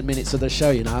first 10 minutes of the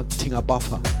show, you know, Tinger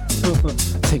buffer.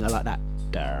 Tinger like that.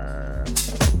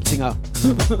 Tinger.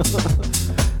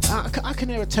 I can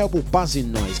hear a terrible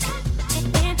buzzing noise.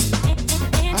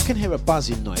 I can hear a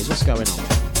buzzing noise. What's going on?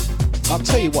 I'll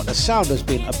tell you what, the sound has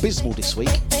been abysmal this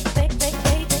week.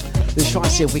 Let's try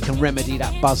and see if we can remedy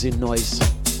that buzzing noise.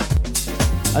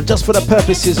 And just for the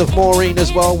purposes of Maureen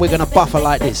as well, we're going to buffer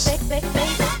like this.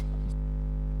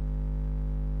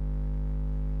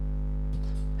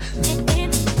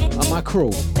 Am I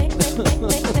cruel?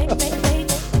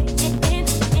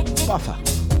 Buffer.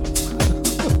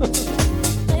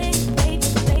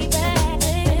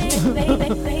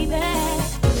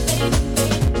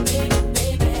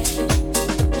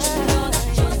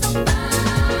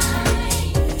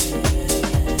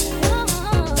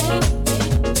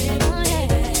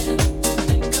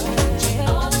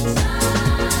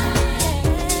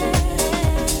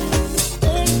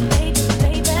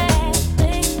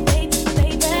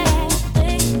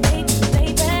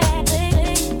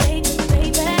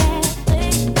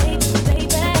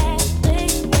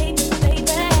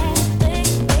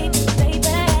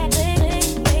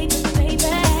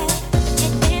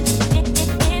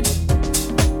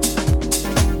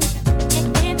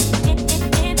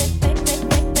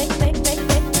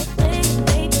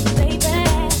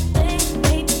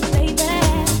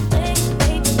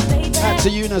 To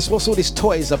Eunice, what's all these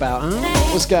toys about, huh?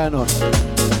 What's going on?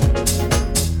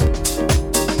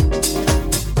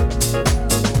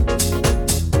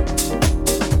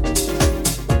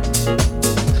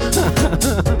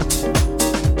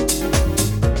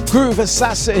 Groove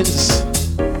Assassins.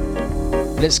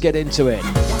 Let's get into it.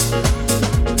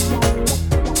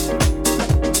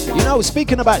 You know,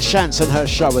 speaking about Shantz and her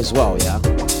show as well, yeah?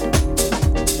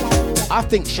 I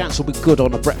think Shantz will be good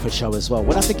on a breakfast show as well.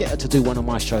 We'll have to get her to do one of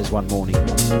my shows one morning.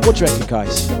 What do you reckon,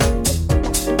 guys?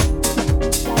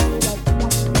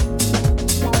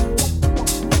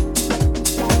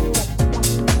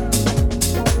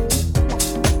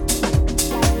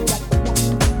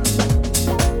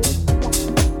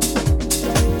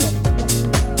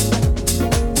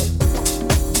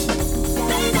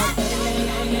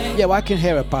 Yeah, well, I can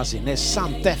hear a buzzing. There's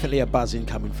definitely a buzzing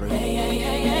coming through.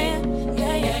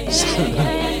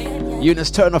 Eunice,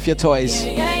 turn off your toys.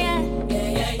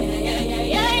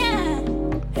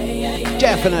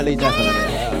 Definitely.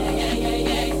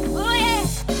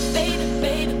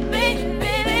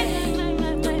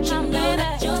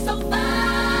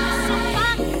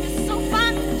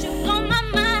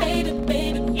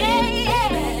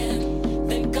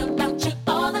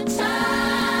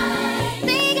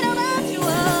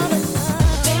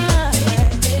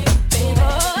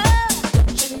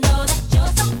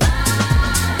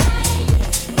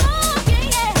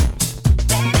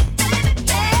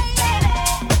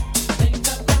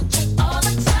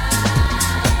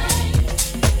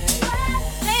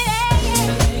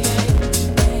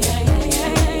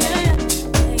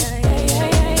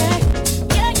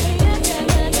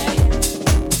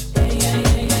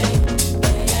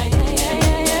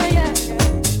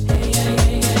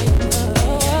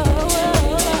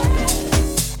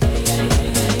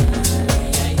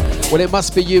 Well, it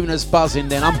must be Una's buzzing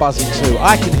then. I'm buzzing too.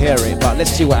 I can hear it, but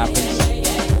let's see what happens.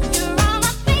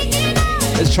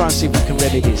 Let's try and see if we can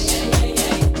remedy this.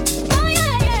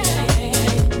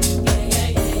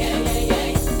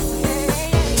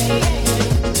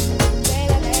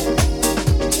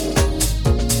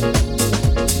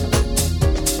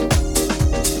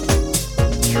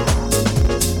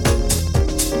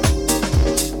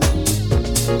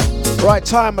 Right,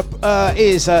 time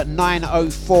is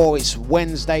 9:04. It's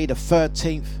Wednesday, the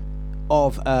 13th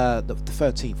of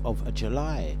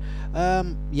July.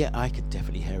 Yeah, I can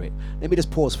definitely hear it. Let me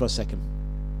just pause for a second.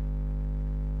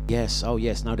 Yes, oh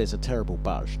yes. No, there's a terrible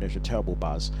buzz. There's a terrible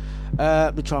buzz.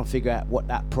 We'll try and figure out what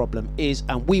that problem is,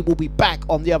 and we will be back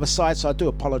on the other side. So I do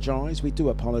apologise. We do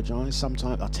apologise.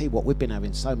 Sometimes I tell you what, we've been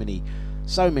having so many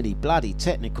bloody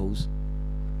technicals.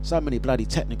 So many bloody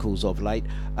technicals of late.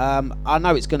 I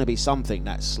know it's going to be something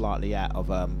that's slightly out of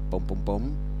try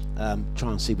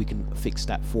and see if we can fix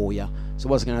that for you. So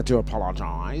I was going to do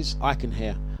apologise. I can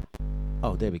hear.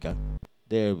 Oh, there we go.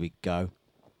 There we go.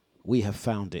 We have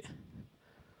found it.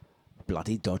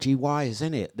 Bloody dodgy wires,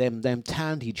 isn't it? Them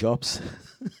Tandy jobs.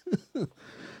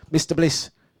 Mr. Bliss,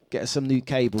 get us some new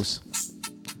cables.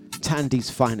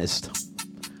 Tandy's finest.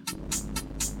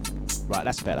 Right,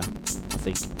 that's better, I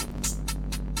think.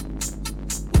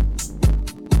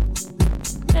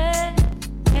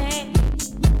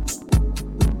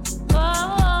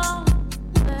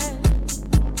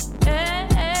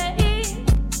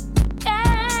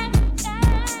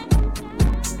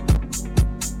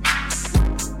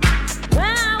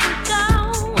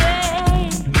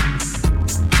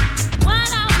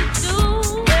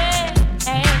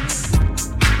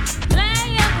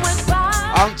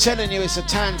 I'm telling you, it's a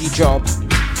Tandy job.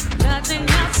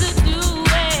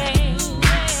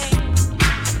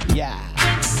 Yeah,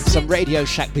 some Radio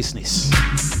Shack business.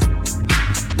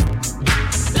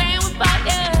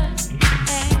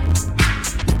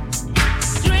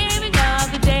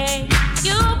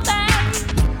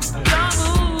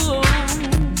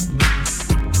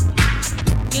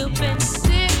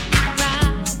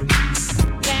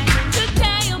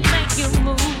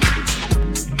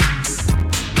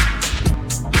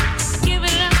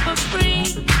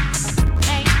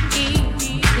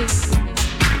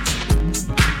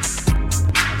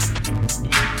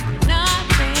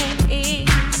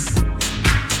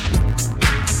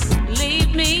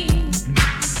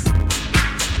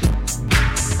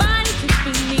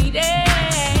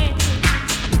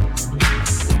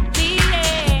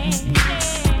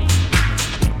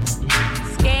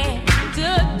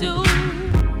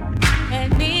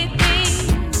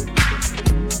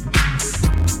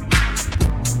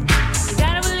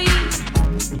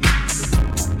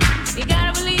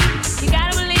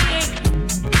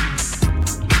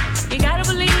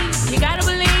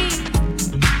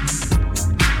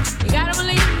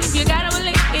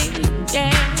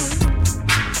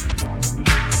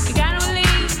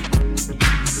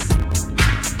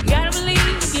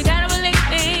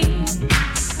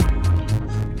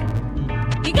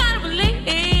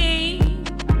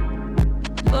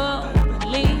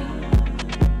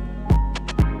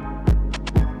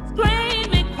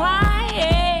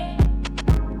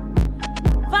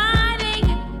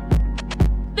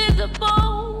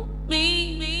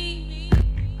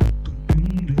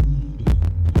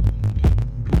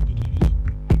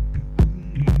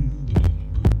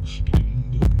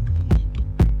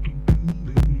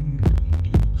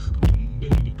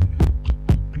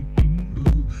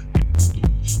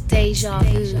 Deja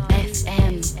Vu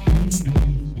FM.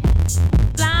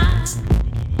 Fly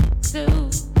to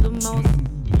the most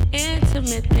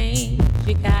intimate things.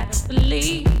 You gotta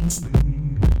believe.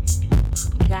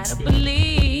 You gotta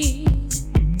believe.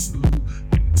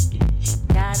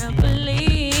 Gotta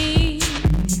believe.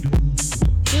 You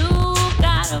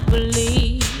gotta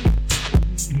believe.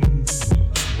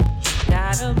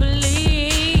 Gotta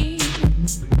believe.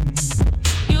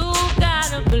 You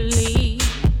gotta believe.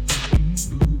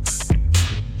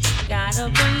 Gotta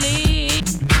believe.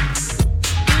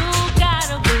 You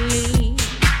gotta believe.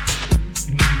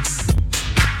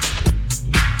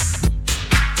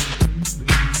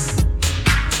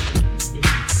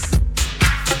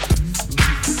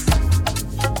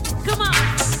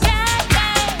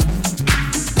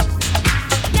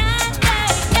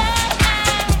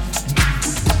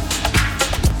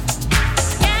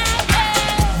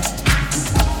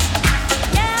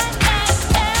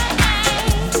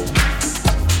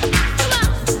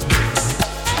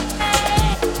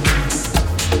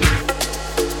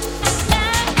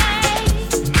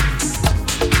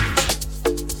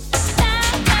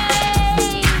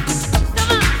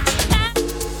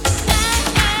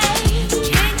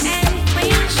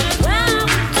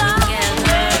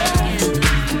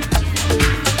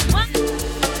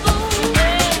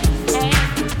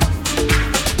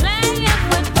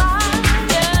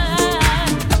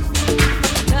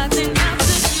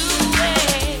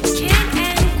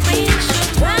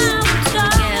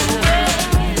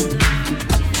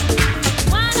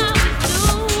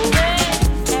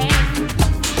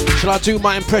 do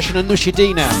my impression of Nushi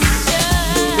D now.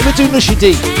 Let me do Nushi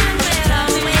D.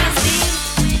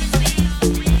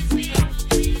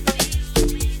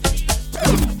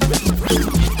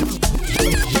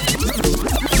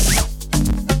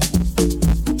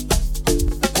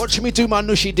 Watch me do my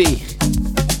Nushi D.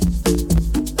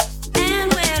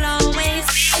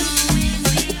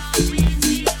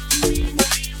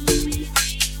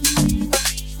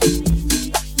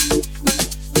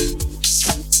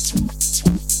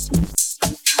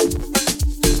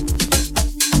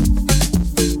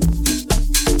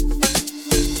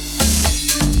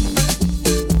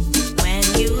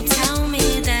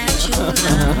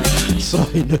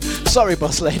 Sorry,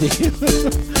 boss lady.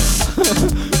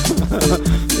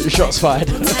 Shots fired.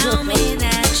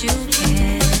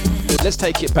 Let's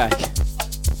take it back.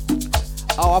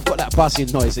 Oh, I've got that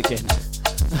buzzing noise again.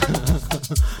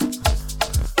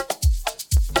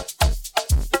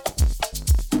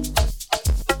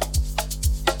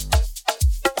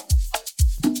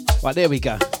 Right, there we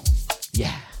go.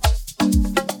 Yeah.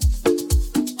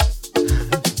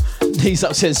 Knees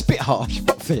up says, bit harsh,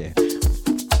 but fair.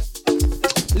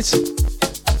 Listen,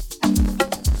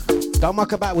 don't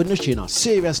muck about with Nushi, you know.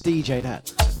 Serious DJ,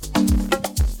 that.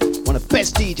 One of the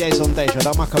best DJs on Deja,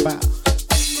 don't muck about.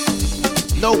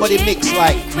 Nobody mix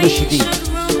like Nushi D.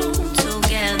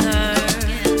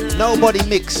 Nobody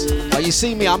mix. But you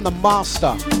see me, I'm the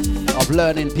master of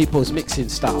learning people's mixing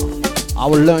style. I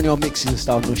will learn your mixing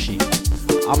style, Nushi.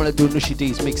 I'm gonna do Nushi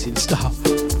D's mixing style.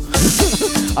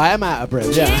 I am out of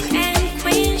breath, yeah.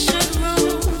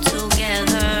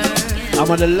 I'm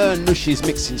gonna learn Nushi's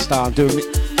mixing style and do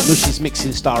Nushi's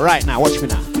mixing style right now. Watch me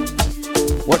now.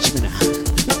 Watch me now.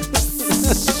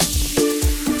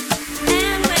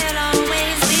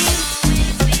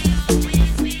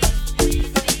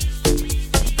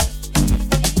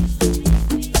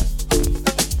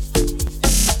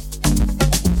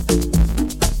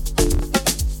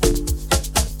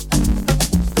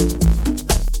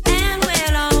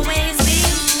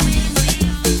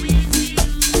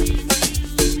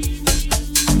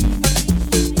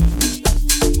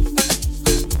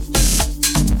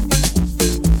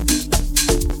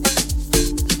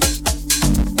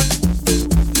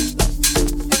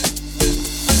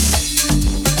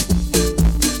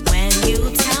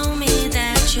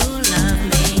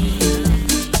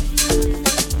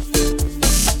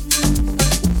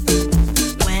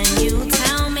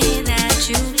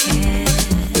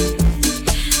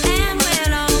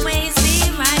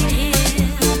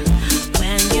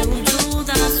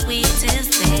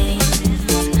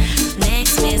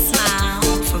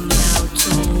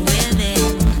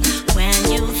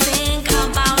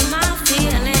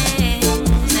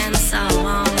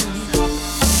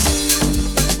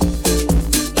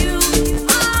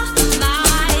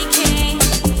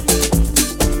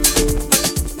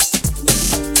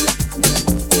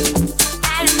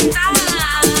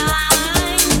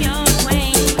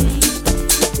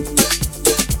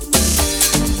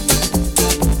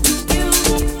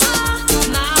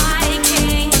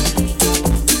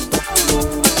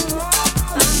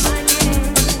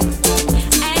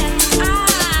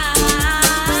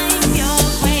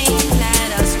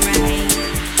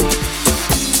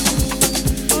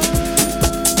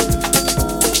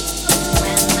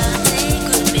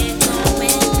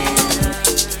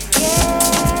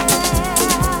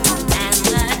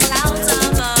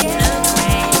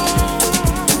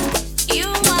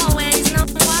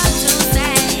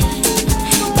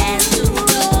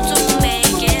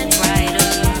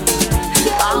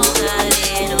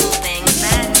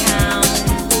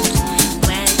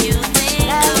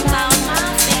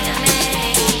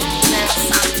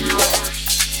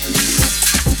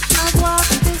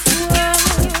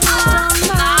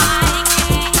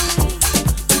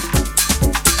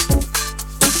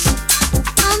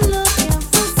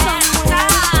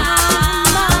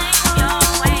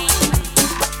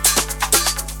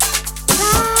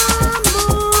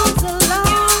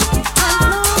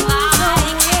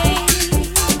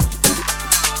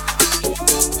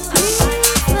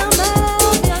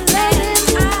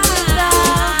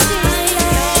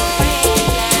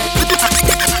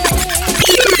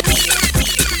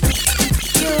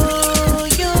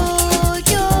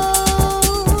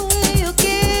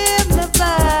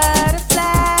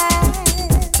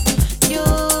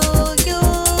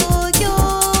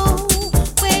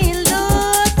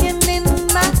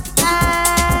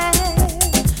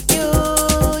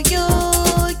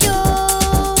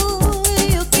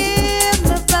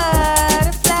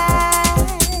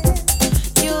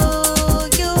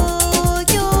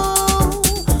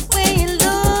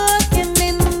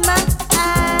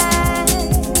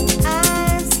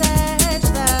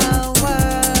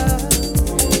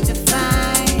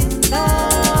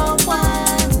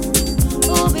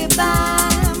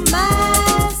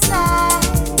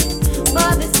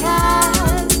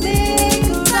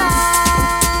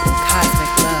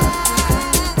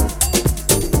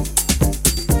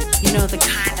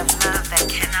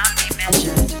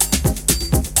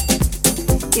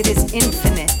 It is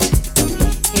infinite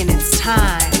in its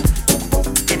time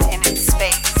and in its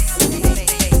space.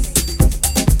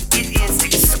 It is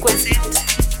exquisite.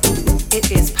 It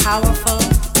is powerful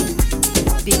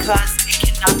because it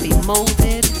cannot be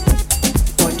molded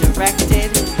or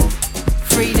directed.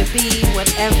 Free to be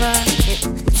whatever it.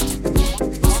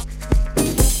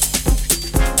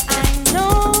 I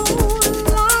know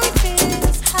life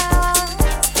is hard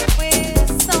with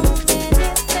so many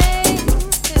things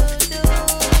to do.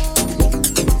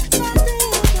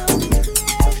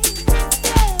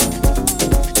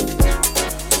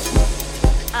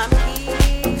 I'm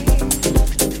here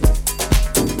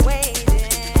waiting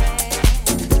for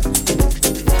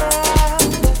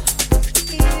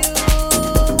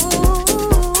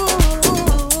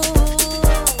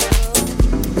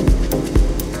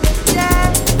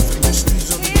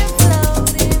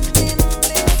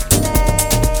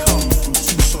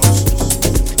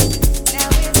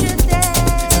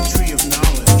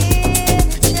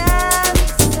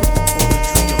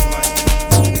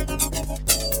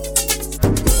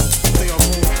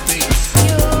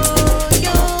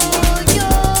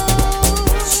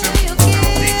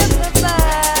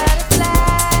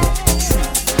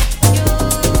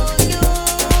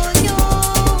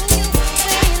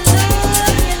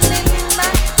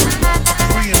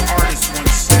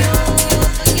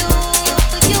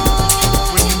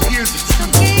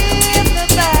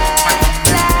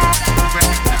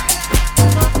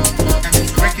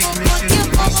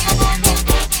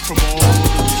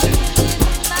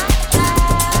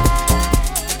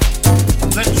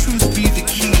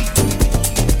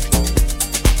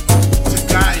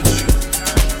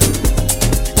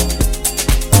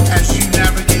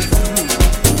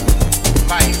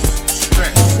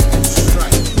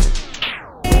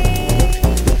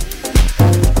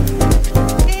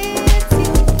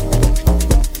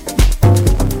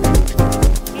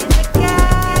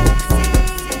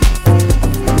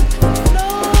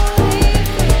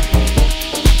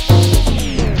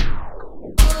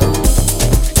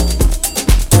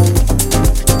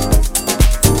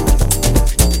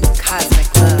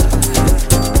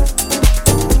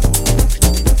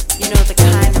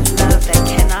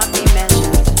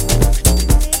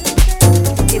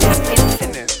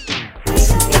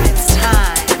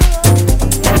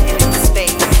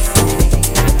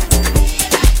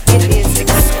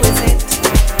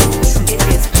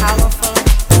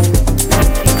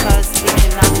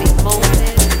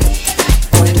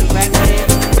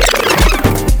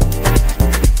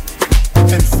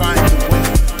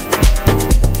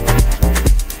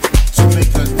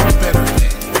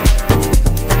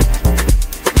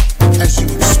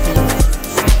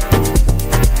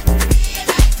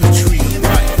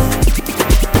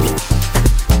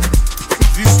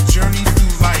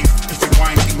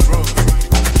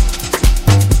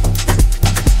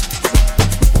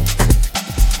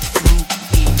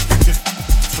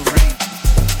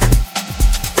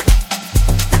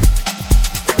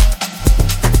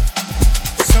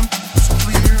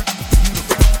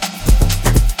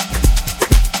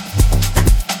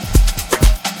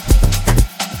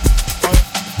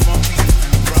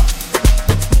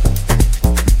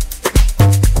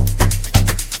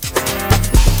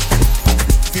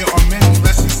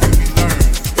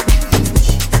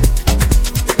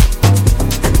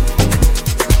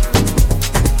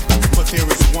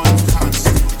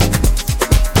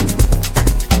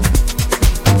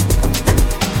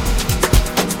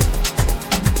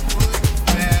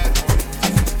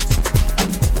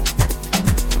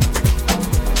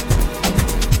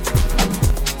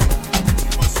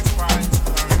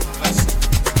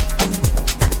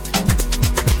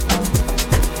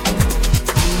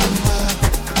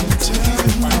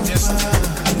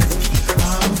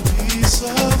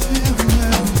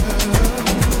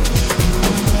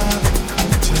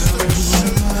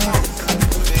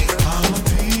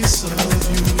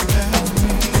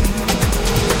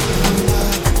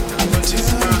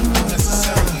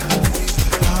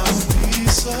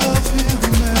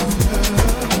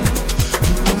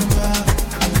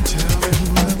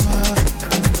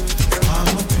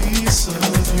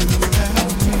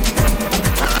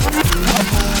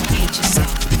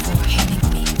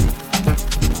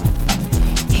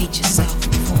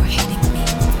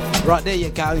Right, there you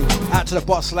go. Out to the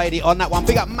boss lady on that one.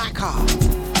 Big up Macca.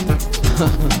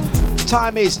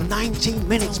 Time is 19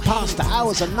 minutes past the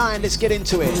hours of 9. Let's get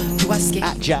into it.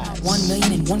 At Jazz.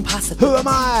 1,000,001 possibilities. Who am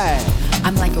I?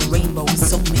 I'm like a rainbow with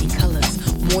so many colors,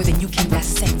 more than you can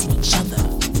dissect in each other.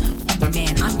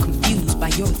 Man, I'm confused by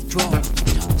your withdrawal.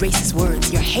 Racist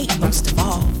words, your hate most of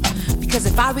all. Because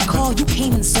if I recall, you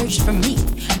came and searched for me.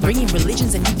 bringing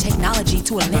religions and new technology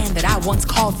to a land that I once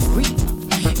called free.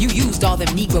 You used all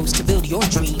them Negroes to build your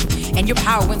dream, and your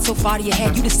power went so far to your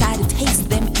head you decided to taste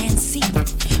them and see.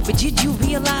 But did you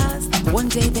realize one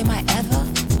day there might ever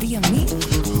be a me?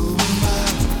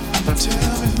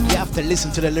 You have to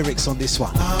listen to the lyrics on this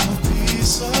one.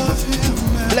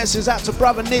 Blessings out to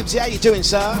brother Nibs. How you doing,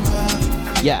 sir?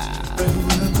 Yeah.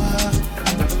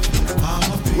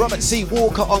 Robert C.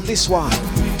 Walker on this one.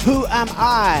 Who am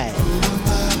I?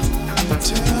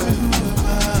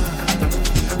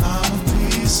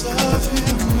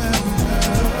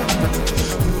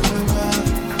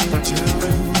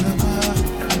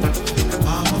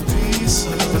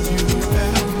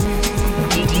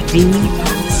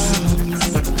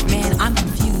 Man, I'm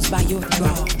confused by your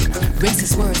withdrawal.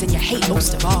 Racist words and your hate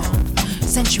most of all.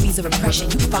 Centuries of oppression,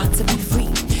 you fought to be free.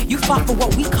 You fought for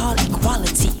what we call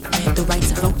equality. The right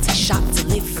to vote, to shop, to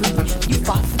live free. You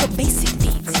fought for the basic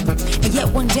needs. And yet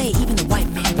one day, even the white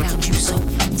man found you so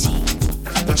empty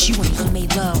that you and he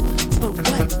made love. But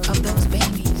what of those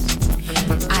babies?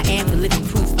 I am the living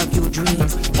proof of your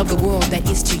dreams, of the world that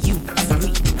is to you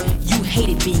free. You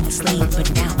hated being a slave, but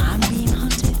now I'm being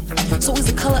hunted. So is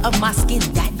the color of my skin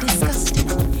that disgusting?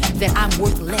 That I'm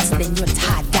worth less than your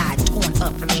tie-dye, torn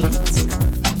up jeans?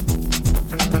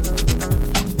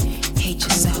 Hate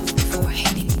yourself before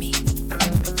hating me.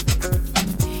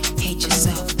 Hate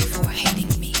yourself before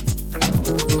hating me.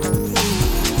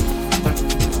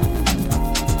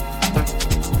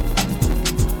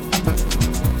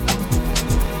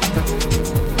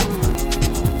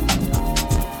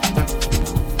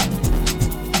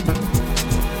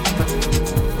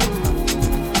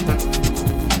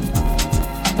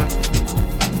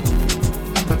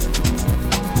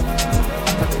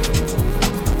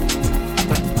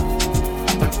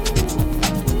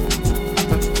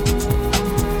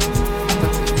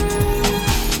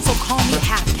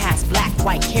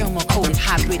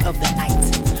 Of the night.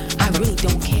 I really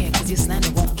don't care cause your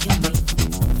slander won't kill me.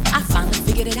 I finally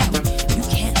figured it out. You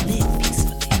can't live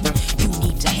peacefully. You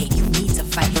need to hate, you need to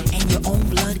fight, and your own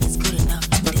blood is good enough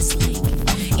to dislike.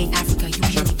 In Africa you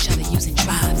kill each other using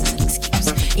tribes as an excuse.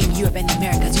 In Europe and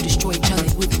Americas you destroy each other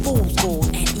with fool's gold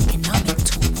and economic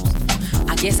tools.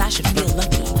 I guess I should feel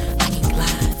lucky. I can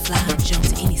glide, fly, jump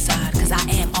to any side cause I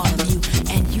am all of you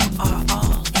and you are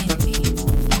all in me.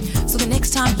 So the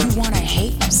next time you wanna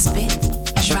hate, spit,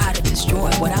 try to destroy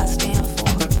what I stand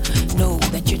for, know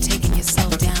that you're taking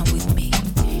yourself down with me.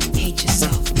 Hate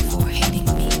yourself before hating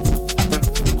me.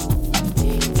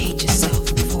 Hate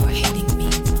yourself before hating me.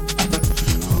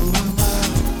 Who am I?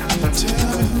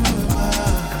 Tell me who am I?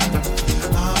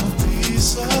 I'm a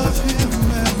piece of him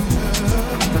and her.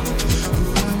 Who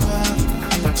am I?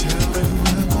 Tell me who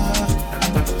am I?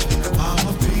 I'm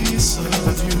a piece of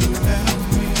you and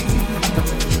me.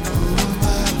 Who am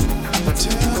I?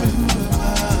 Tell me who am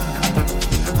I?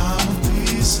 I'm a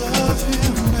piece of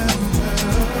him and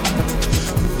her.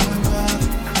 Who am I?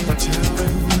 Tell me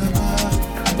who am I?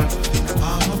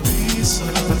 I'm a piece of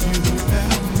you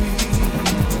and me.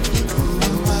 Who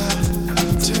am I?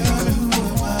 Tell me who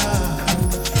am I?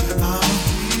 I'm a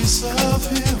piece of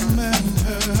him and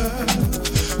her.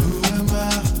 Who am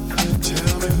I?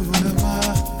 Tell me who am I?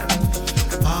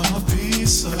 I'm a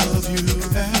piece of you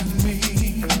and me.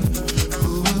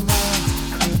 Who am I?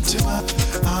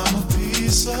 I'm a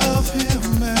piece of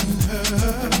him and her.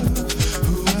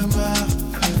 Who am I?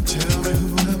 Tell me who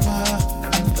am I?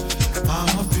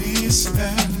 I'm a piece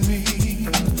and me.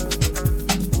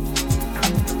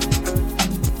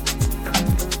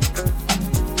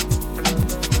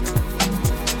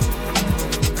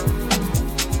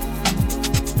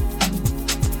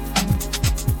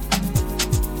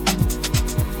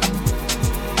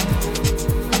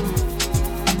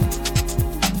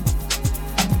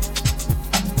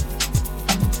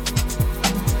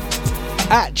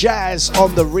 At Jazz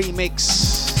on the remix.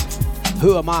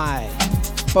 Who am I?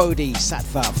 Bodhi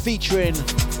Sattva featuring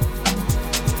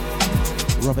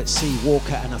Robert C.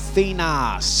 Walker and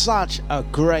Athena. Such a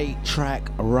great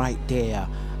track right there.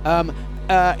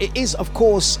 It is, of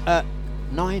course,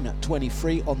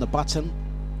 9:23 on the button.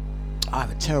 I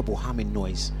have a terrible humming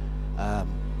noise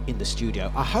in the studio.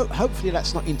 Hopefully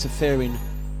that's not interfering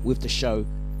with the show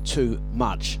too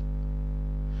much.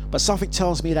 But something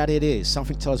tells me that it is.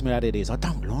 Something tells me that it is. I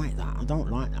don't like that.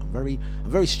 I'm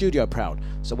very studio proud.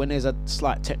 So when there's a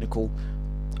slight technical,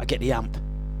 I get the amp.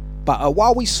 But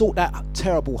while we sort that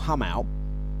terrible hum out,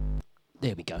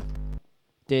 there we go.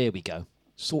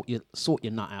 Sort your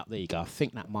nut out. There you go. I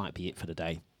think that might be it for the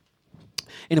day.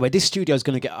 Anyway, this studio is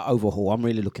going to get an overhaul. I'm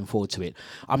really looking forward to it.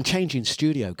 I'm changing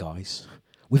studio, guys.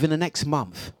 Within the next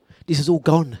month, this is all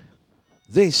gone.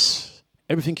 This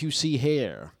Everything you see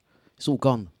here, it's all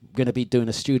gone. I'm going to be doing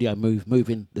a studio move,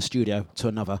 moving the studio to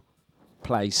another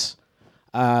place.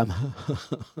 Drea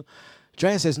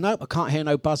says, nope, I can't hear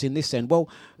no buzzing this end. Well,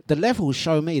 the levels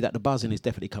show me that the buzzing is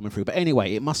definitely coming through. But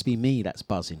anyway, it must be me that's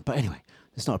buzzing. But anyway,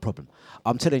 it's not a problem.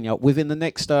 I'm telling you, within the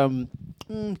next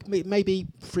maybe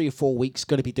 3 or 4 weeks,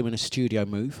 going to be doing a studio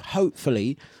move.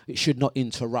 Hopefully, it should not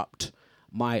interrupt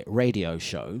my radio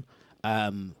show.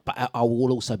 But I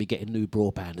will also be getting new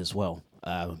broadband as well.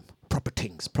 Proper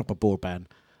broadband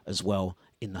as well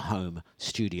in the home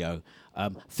studio.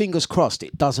 Fingers crossed,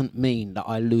 it doesn't mean that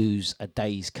I lose a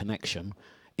day's connection.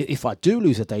 If I do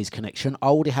lose a day's connection, I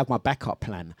already have my backup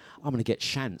plan. I'm going to get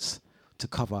Shance to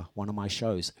cover one of my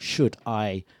shows. Should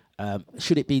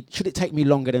it take me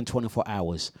longer than 24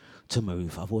 hours to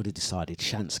move? I've already decided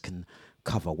Shance can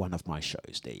cover one of my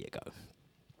shows. There you go.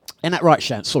 Ain't that right,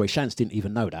 Shance? Sorry, Shance didn't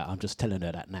even know that. I'm just telling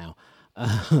her that now.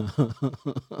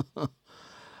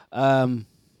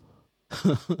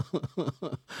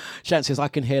 Shance says, I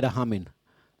can hear the humming.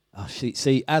 Oh,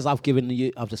 see, as I've given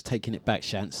you, I've just taken it back,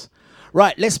 Shance.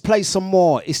 Right, let's play some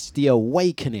more. It's The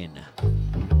Awakening.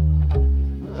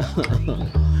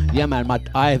 Yeah, man,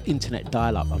 I have internet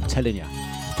dial-up, I'm telling you.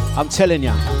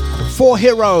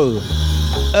 4Hero,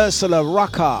 Ursula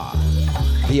Rucker,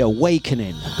 The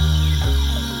Awakening.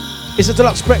 It's a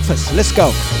Dlux breakfast. Let's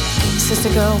go. Sister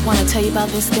girl, wanna tell you about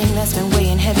this thing that's been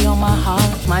weighing heavy on my heart.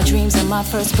 My dreams and my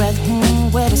first breath,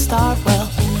 where to start? Well,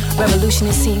 revolution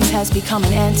it seems has become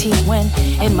an antique. When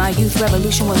in my youth,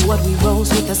 revolution was what we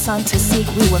rose with the sun to seek.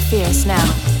 We were fierce now.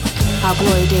 Our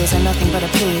glory days are nothing but a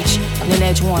page in an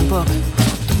edge-worn book.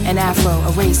 An afro,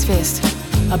 a raised fist,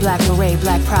 a black beret,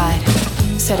 black pride.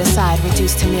 Set aside,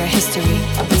 reduced to mere history.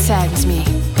 It saddens me.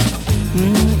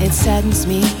 It saddens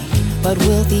me. But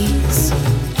will these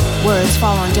words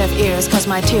fall on deaf ears? Cause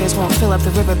my tears won't fill up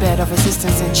the riverbed of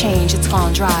resistance and change. It's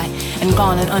gone dry, and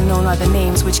gone and unknown are the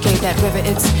names which gave that river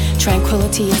its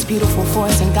tranquility, its beautiful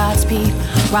force and Godspeed.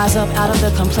 Rise up out of the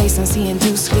complacency and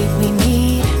do sleep. We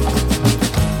need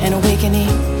an awakening.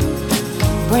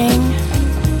 Bring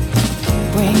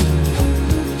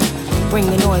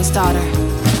the noise, daughter.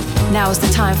 Now is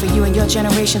the time for you and your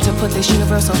generation to put this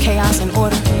universal chaos in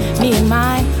order. Me and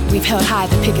mine, we've held high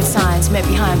the picket signs, met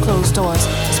behind closed doors,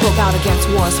 spoke out against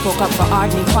war, spoke up for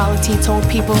art and equality, told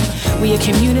people we a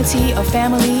community, a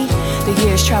family. The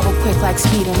years travel quick like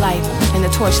speed and light, and the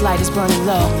torchlight is burning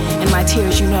low. And my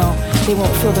tears, you know, they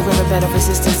won't fill the riverbed of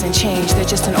resistance and change. They're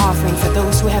just an offering for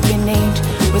those who have been named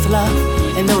with love,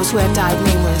 and those who have died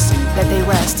nameless, that they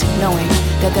rest, knowing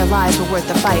that their lives were worth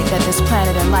the fight, that this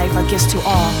planet and life are gifts to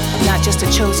all, not just a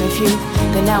chosen few.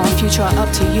 The now and future are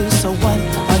up to you, so what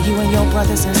are you and your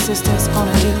brothers and sisters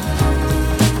gonna do?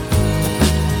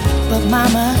 But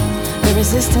mama, the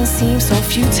resistance seems so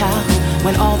futile,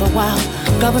 when all the while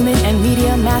government and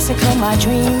media massacre my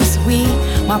dreams. We,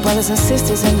 my brothers and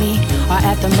sisters and me, are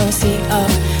at the mercy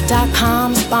of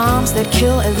 .coms, bombs that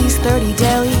kill at least 30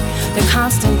 daily. The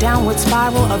constant downward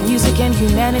spiral of music and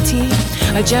humanity.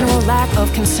 A general lack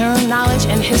of concern, knowledge,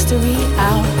 and history.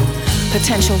 Our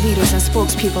potential leaders and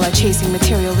spokespeople are chasing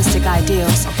materialistic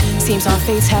ideals. Seems our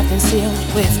fates have been sealed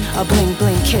with a bling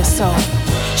bling kiss. So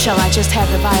shall I just have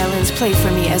the violins play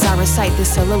for me as I recite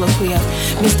this soliloquy of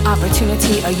missed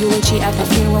opportunity, a eulogy at the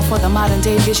funeral for the modern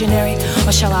day visionary?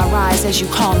 Or shall I rise as you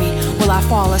call me? Will I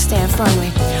fall or stand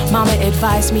firmly? Mama,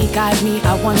 advise me, guide me,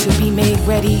 I want to be made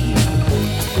ready.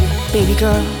 Baby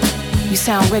girl, you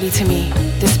sound ready to me.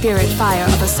 The spirit fire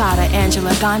of Asada,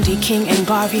 Angela, Gandhi, King, and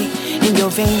Garvey. In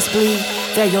your veins bleed,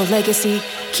 they're your legacy.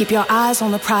 Keep your eyes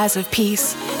on the prize of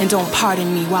peace, and don't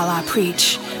pardon me while I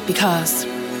preach, because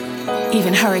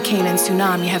even hurricane and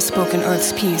tsunami have spoken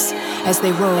Earth's peace as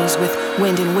they rose with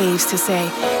wind and waves to say,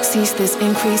 cease this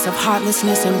increase of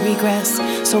heartlessness and regress.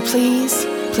 So please,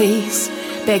 please,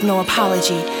 beg no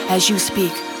apology as you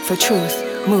speak for truth.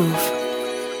 Move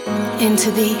into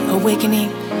the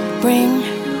awakening. Bring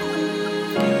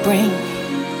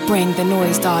the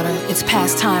noise, daughter. It's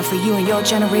past time for you and your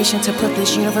generation to put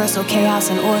this universal chaos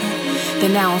in order. The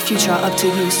now and future are up to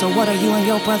you, so what are you and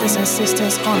your brothers and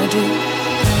sisters gonna do?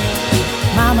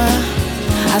 Mama,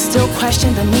 I still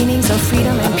question the meanings of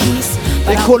freedom and peace.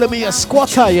 They're calling me a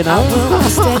squatter, you know.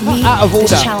 Out of order.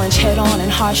 This challenge head on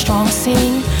and hard strong.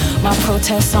 Sing my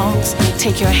protest songs.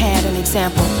 Take your hand and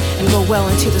example, and go well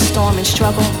into the storm and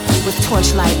struggle with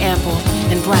torchlight ample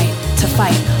and bright to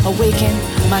fight. Awaken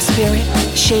my spirit,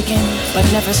 shaken but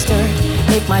never stirred.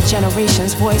 Make my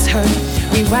generation's voice heard.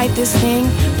 Rewrite this thing,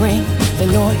 bring the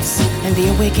noise and the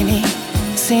awakening.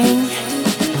 Sing,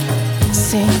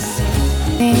 sing,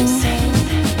 sing, sing,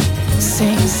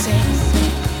 sing, sing,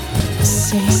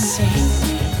 sing, sing,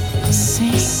 sing.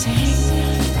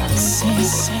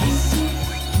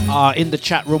 in the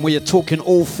chat room where you're talking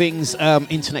all things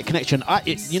internet connection.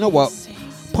 You know what?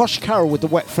 Posh Carol with the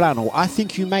wet flannel, I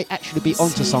think you may actually be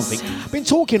onto something. I've been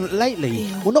talking lately,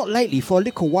 well not lately, for a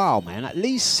little while, man, at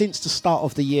least since the start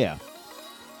of the year.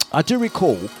 I do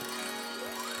recall,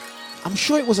 I'm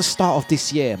sure it was the start of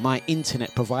this year, my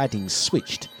internet providing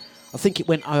switched. I think it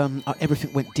went,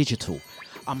 everything went digital.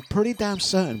 I'm pretty damn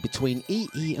certain between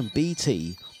EE and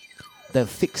BT, they've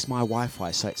fixed my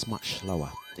Wi-Fi so it's much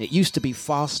slower. It used to be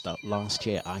faster last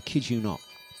year, I kid you not.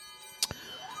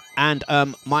 And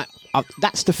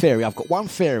that's the theory. I've got one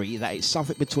theory that it's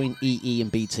something between EE and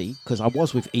BT, because I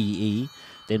was with EE.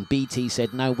 Then BT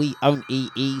said, no, we own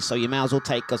EE, so you may as well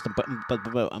take us.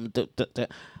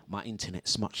 My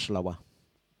internet's much slower.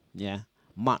 Yeah,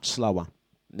 much slower.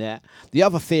 Yeah. The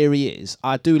other theory is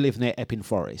I do live near Epping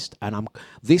Forest, and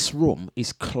this room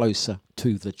is closer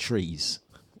to the trees.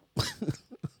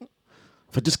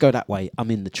 If I just go that way,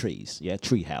 I'm in the trees. Yeah,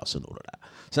 tree house and all of that.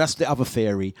 So that's the other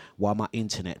theory why my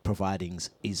internet providings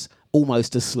is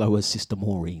almost as slow as Sister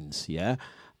Maureen's. Yeah,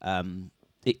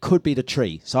 it could be the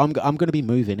tree. So I'm going to be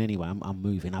moving anyway. I'm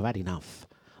moving. I've had enough.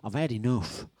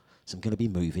 So I'm going to be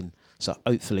moving. So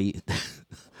hopefully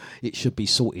it should be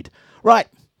sorted. Right,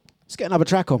 let's get another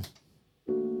track on.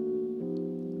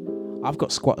 I've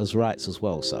got squatters' rights as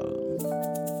well, so.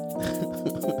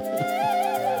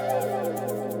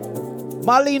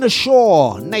 Marlena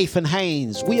Shaw, Nathan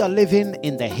Haynes, we are living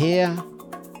in the here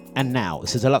and now.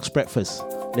 This is Dlux Breakfast.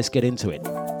 Let's get into it.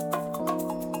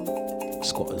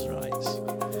 Squatters' rights.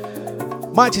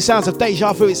 Mighty sounds of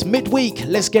Deja Vu. It's midweek.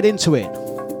 Let's get into it.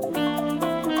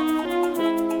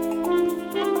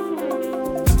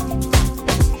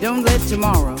 Don't let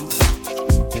tomorrow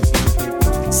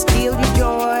steal your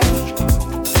joy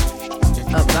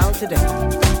about today.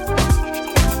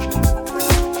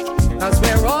 'Cause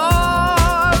we're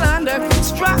all under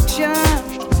construction,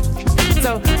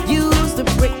 so use the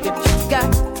brick that you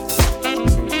got.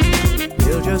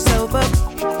 Build yourself up,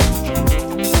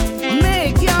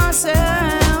 make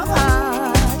yourself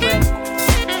hard.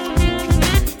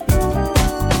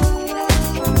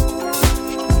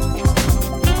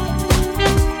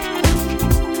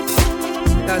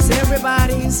 'Cause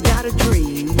everybody's got a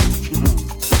dream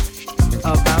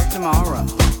about tomorrow.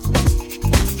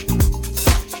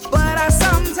 But I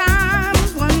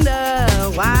sometimes wonder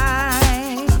why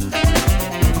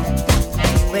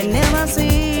we never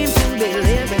seem to be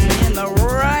living in the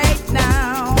right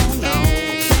now. No,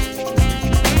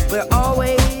 we're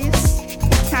always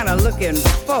kind of looking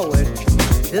forward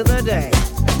to the day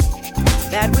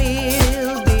that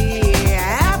we'll be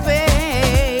happy.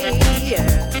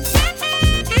 Yeah.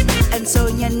 And so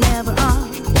you never are.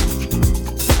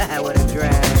 What a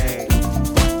drag.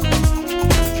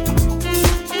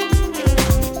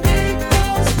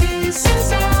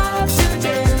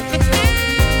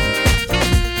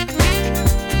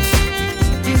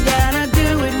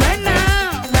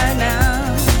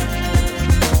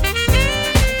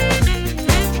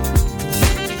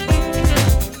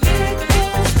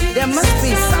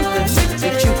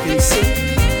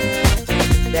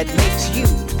 That makes you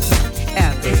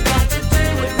happy.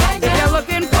 If you're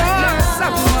looking for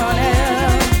someone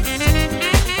else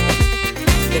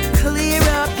to clear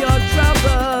up your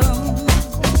trouble,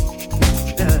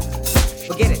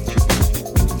 forget it.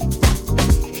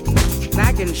 And I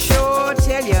can sure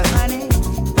tell you, honey,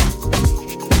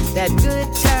 that good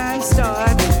times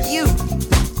start with you.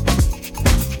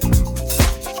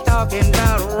 Talking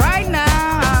about right now.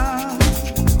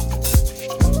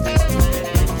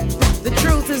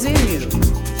 Is in you.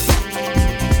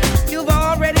 You've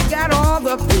already got all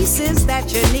the pieces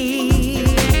that you need.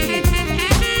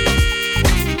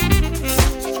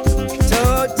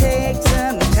 So take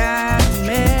some time to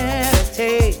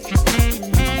meditate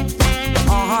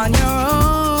on your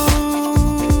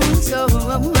own. So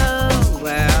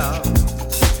well.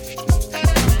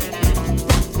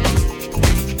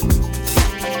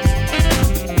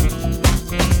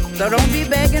 So don't be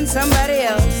begging somebody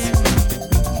else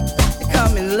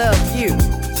come and love you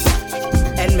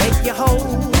and make you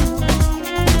whole.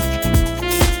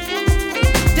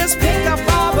 Just pick up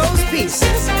all those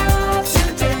pieces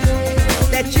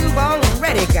that you've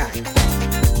already got,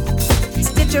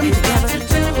 stitch them together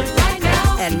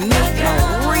and make a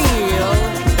real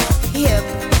hip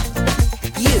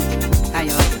you. How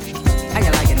you like it? How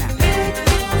you like it now?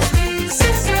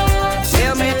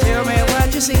 Tell me what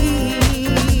you see.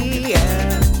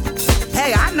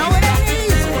 Hey, I know it ain't easy.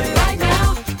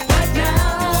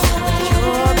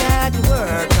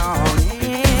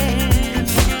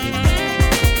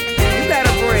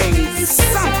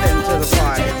 Something to the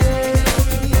party.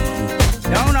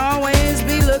 Don't always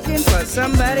be looking for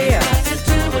somebody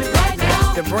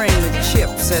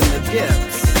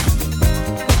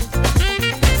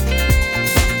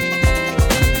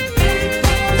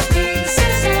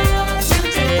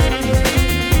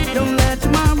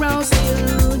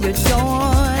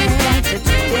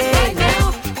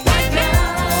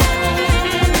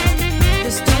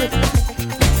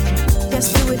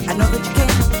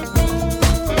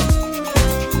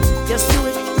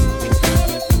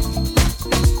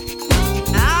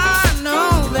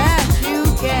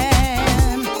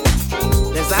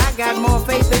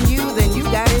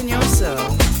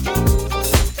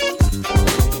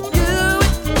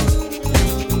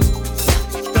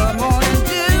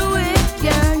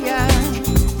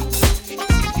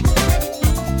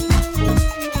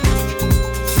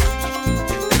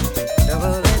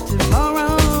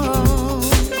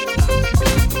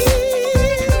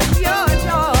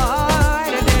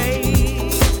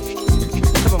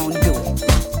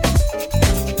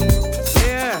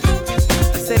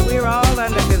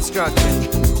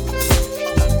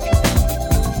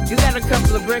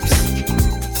bricks,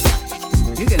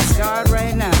 you can start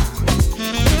right now.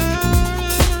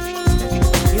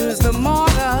 Use the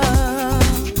mortar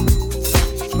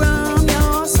from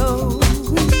your soul.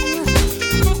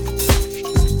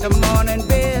 Come on and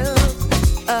build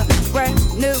a brand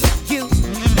new you.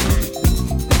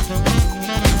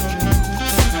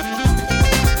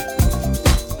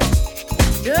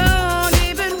 Don't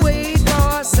even wait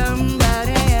for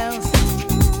somebody else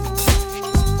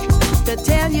to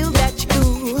tell you that you're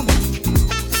cool.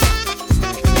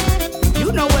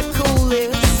 You know what cool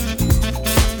is.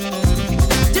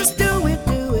 Just do it,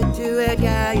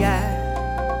 yeah,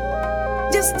 yeah.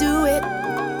 Just do it,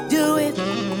 do it,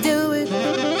 do it.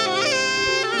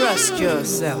 Trust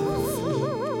yourself.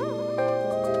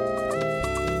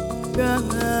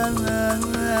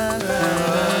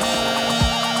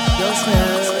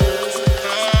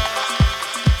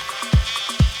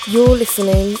 You're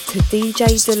listening to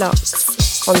DJ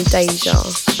Dlux on Deja.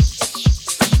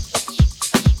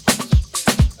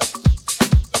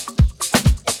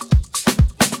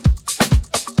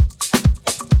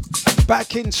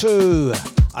 Back into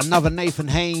another Nathan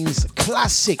Haynes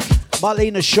classic,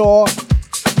 Marlena Shaw.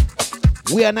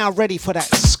 We are now ready for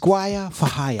that Squire for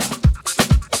Hire.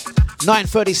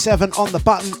 9:37 on the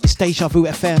button. It's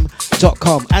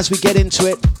dejavufm.com. As we get into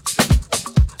it,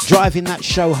 driving that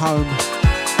show home.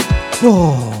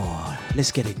 Oh,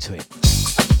 let's get into it.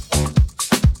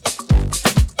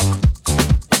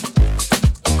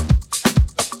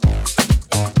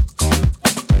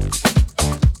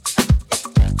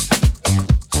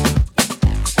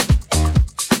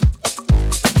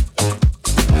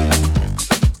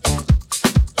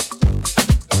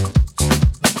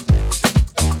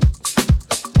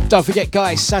 Don't forget,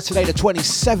 guys, Saturday the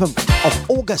 27th of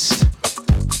August.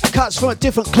 Cuts from a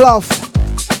different cloth.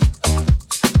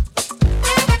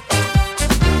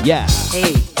 Yeah.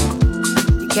 Hey,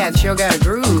 you cats sure got a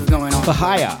groove going on. For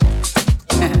hire.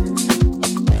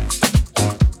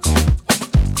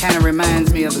 Kind of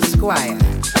reminds me of the Squire.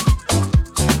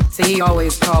 See, he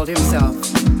always called himself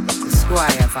the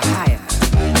Squire for hire.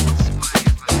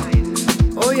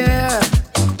 Oh yeah,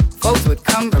 folks would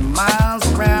come from miles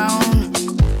around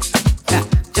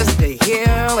just to hear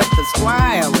what the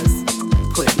Squire was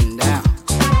putting down.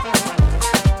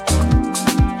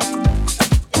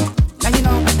 Now you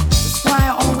know, the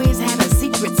Squire always had a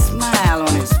secret smile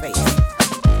on his face,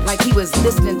 like he was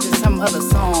listening to some other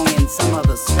song in some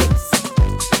other space.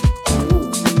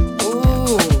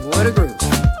 Ooh, what a groove.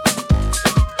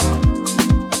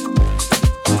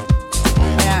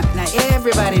 Now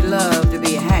everybody loved to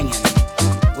be hanging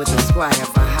with the Squire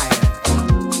for hire,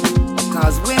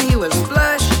 'cause when he was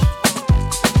flush,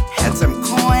 had some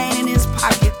coin in his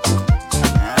pocket,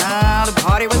 the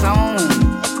party was on.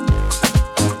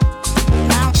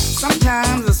 Now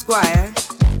sometimes the Squire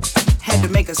had to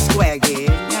make a square gig,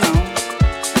 you know,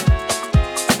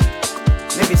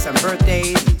 maybe some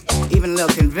birthdays, even a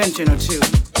little convention or two.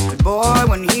 But boy,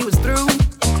 when he was through,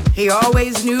 he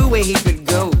always knew where he could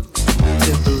go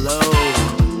to blow.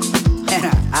 And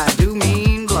I do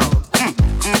mean blow.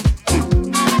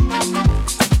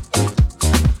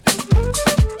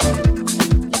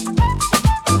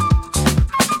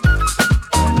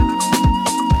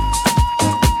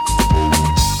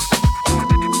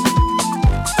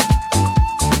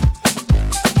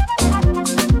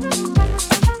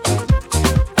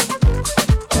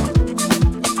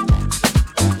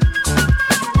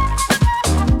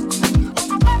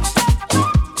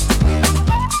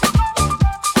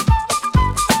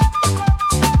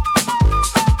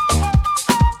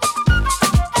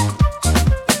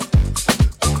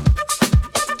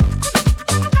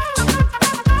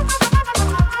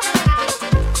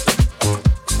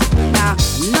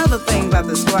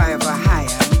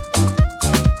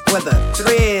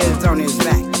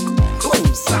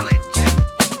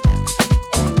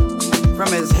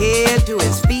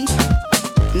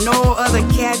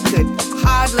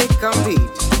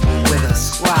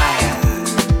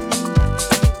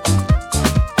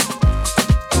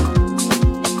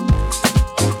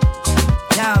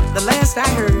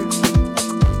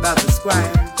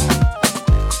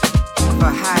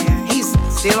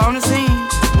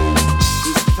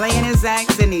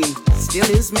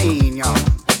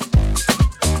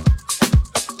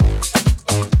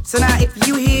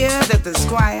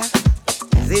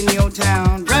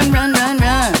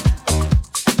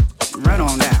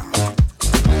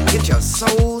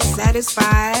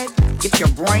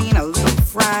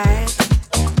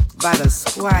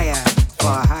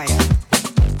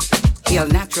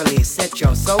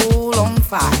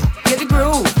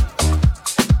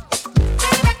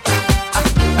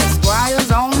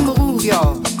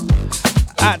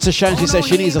 Out to Shan, she says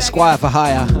she needs a squire for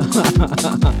hire.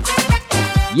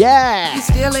 Yeah! He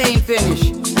still ain't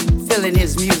finished filling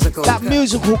his musical That cup.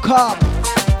 musical cup.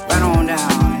 Run on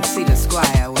down and see the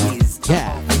squire when he's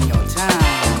Yeah. in your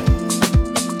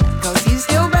time. 'Cause he's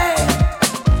still bad.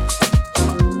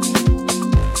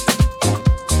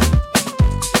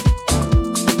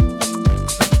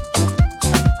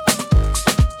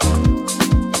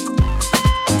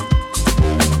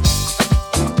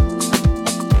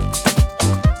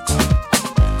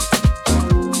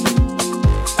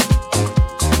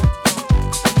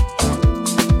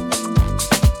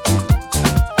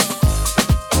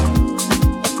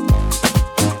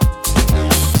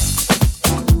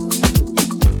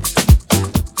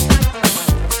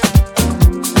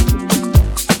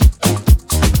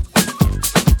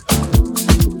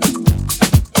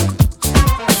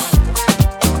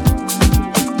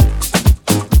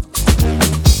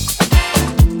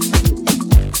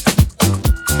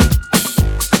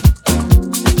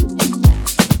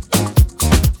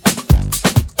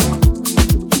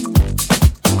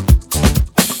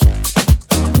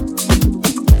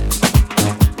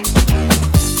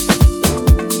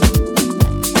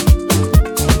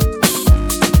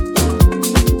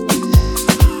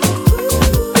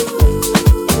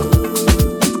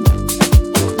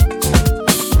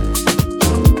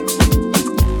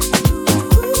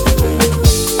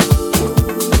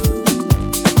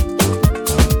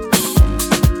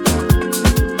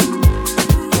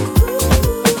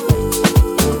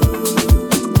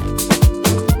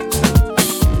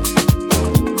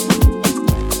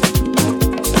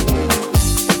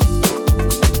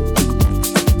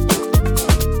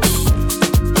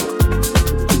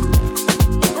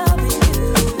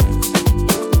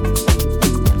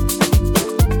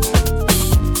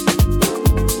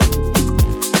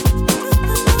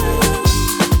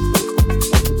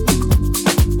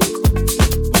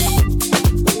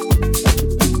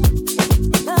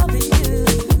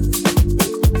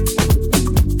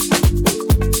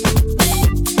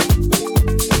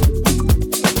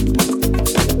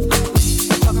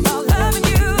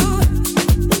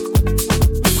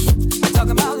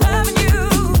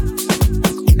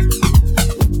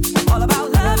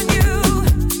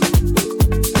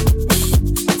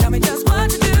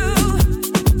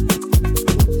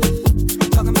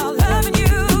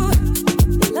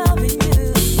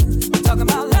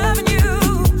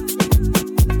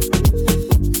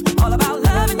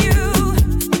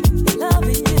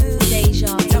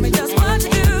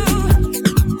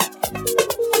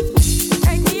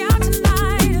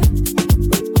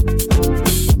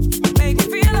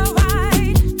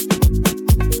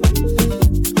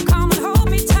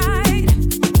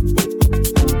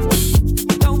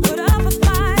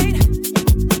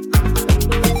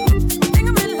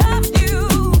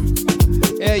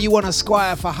 Want a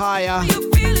squire for hire?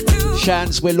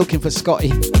 Shans, we're looking for Scotty.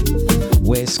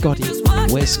 Where's Scotty?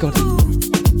 Where's Scotty?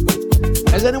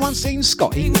 Has anyone seen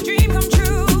Scotty?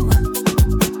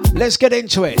 Let's get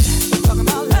into it.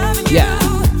 Yeah.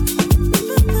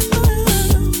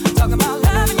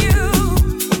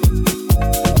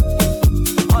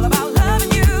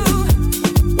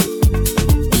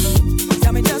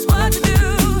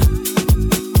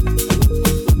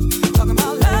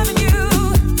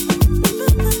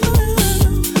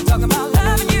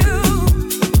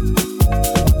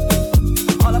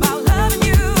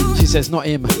 Says not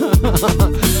him.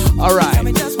 All right.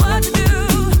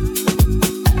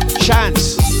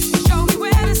 Chance.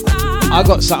 I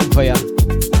got something for you.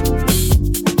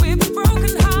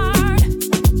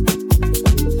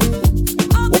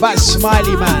 What about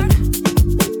Smiley Man?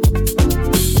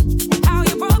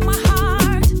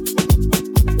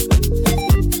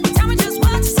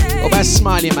 What about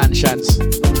Smiley Man, Chance?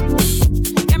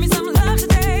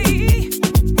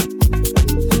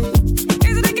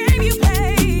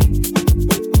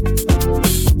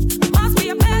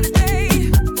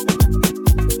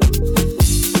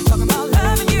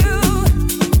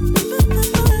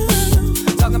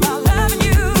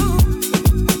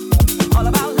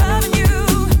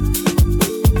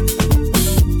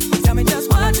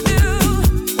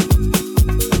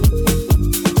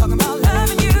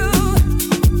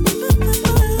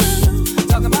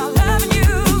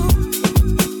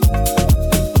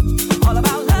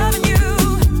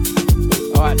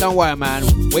 Don't worry, man.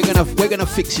 We're gonna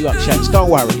fix you up, Chance. Don't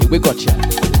worry, we got you.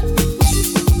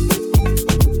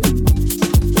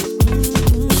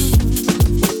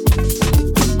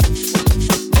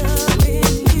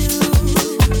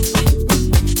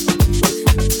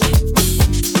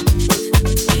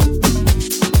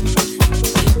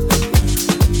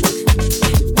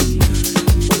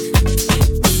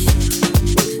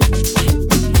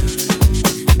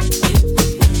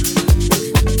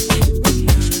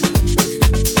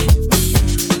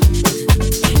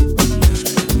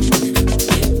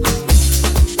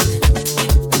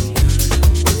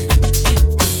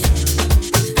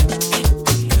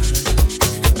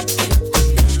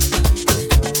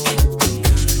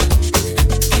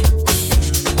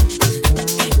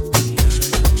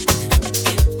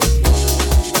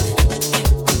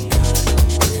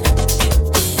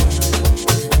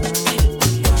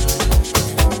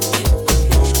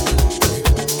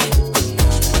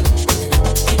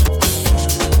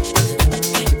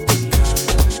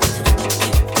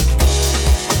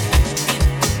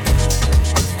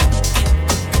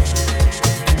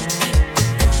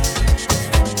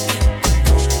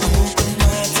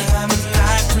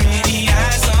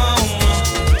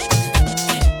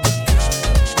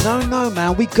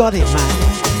 man. We got it, man.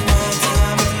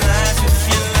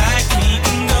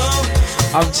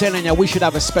 I'm telling you, we should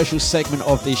have a special segment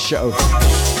of this show.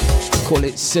 Call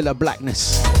it Silla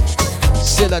Blackness.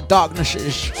 Silla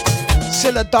Darknesses.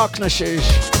 Silla Darknesses.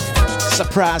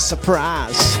 Surprise,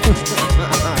 surprise.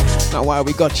 Don't worry,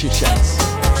 we got you, Shanks.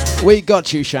 We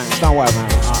got you, Shanks. Don't worry, man.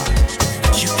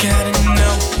 Right. You gotta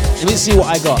know. Let me see what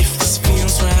I got. If this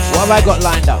feels right, what have I got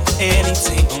lined up?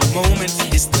 Anything, a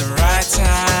moment is the right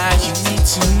time. You need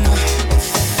to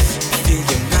feel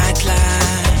your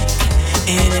nightlife.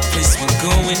 Any place we're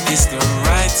going is the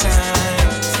right time.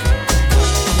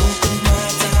 Open my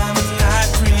diamond light,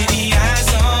 pretty eyes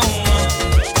on.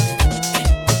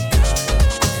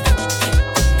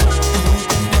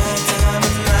 Open my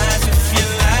diamond light, if you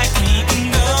like me, you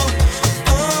know.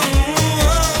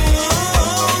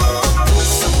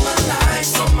 Saw my life,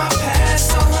 saw my past,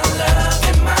 saw her love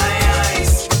in my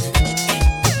eyes.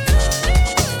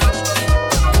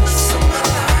 Saw my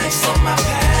life, saw my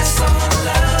past, saw her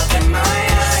love in my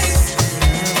eyes.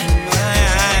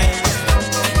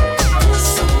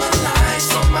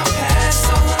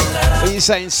 What are you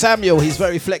saying, Samuel? He's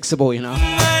very flexible, you know.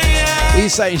 What are you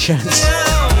saying, Shans?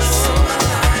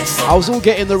 I was all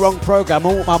getting the wrong program.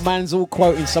 All my man's all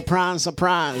quoting surprise,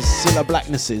 surprise, Silla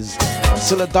Blacknesses,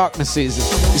 Silla Darknesses.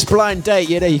 It's Blind Date.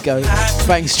 Yeah, there you go.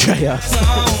 Thanks, Treya.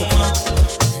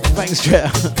 Thanks,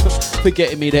 Treya, for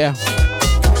getting me there.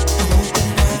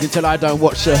 You can tell I don't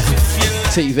watch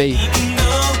TV.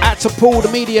 At to Paul the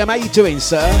Medium. How you doing,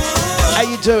 sir? How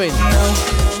you doing?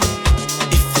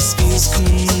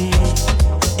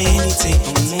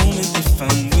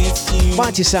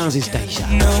 Mighty Sounds is Deja. I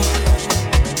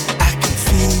can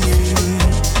feel you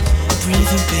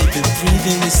breathing, baby,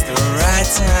 breathing. It's the right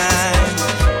time.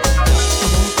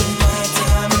 Open my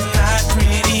diamond light,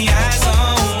 pretty eyes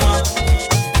on.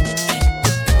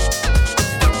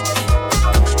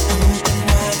 Open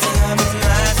my diamond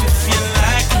light, if you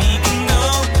like me, you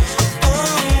know.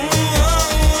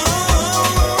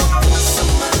 Saw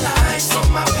my life, saw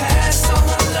my past, saw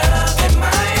her love in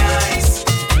my eyes.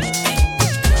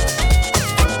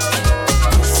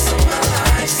 Saw my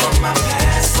life, saw my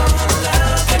past, saw her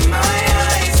love in my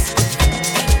eyes.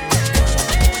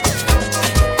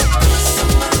 Saw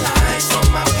my life, saw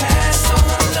my past, saw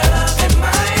her love in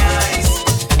my eyes.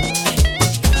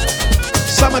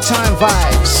 Summertime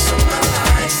vibes. Saw my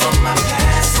life, saw my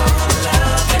past, saw her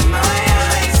love in my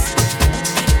eyes.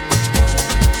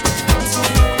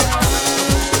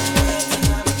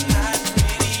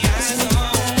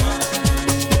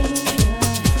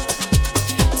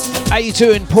 How you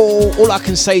doing, Paul? All I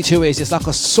can say to you is it's like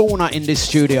a sauna in this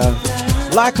studio.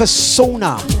 Like a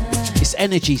sauna. It's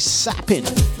energy sapping.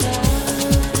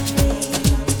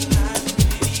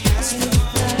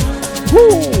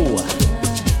 Woo!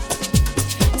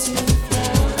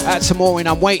 At some more, and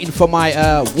I'm waiting for my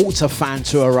water fan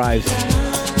to arrive.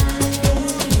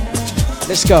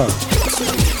 Let's go.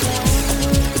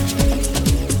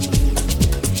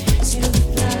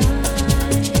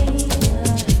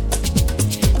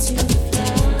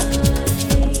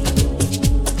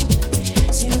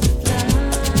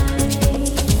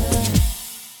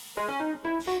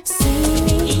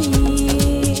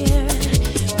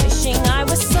 Wishing I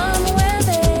was somewhere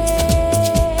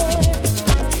there.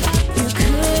 You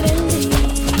couldn't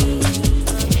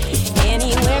be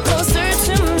anywhere closer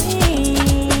to me.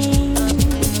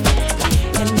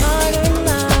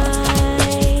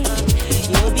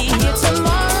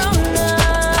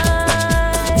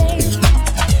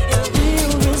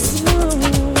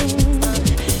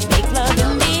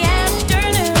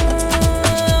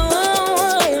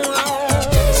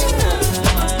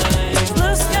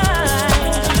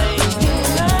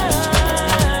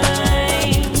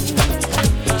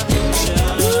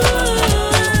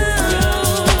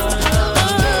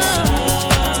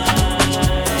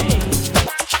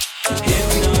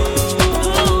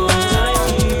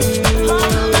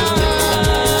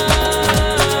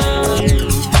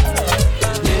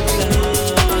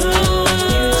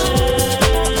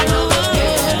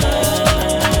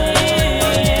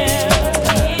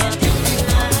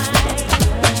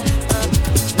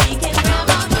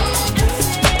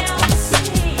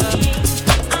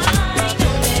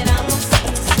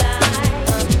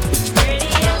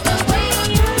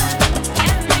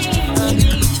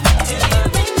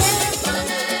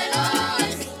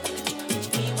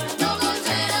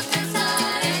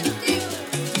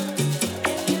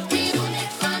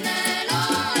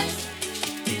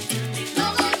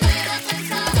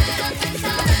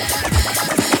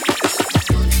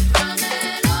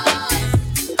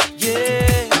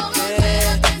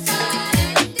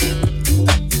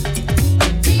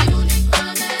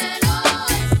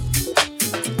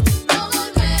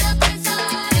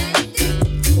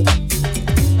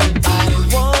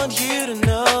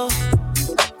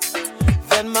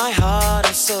 heart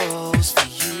and soul's for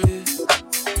you,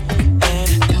 and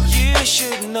you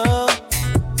should know.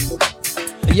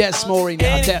 Yes, Maureen,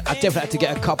 I definitely had to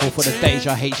get a couple for the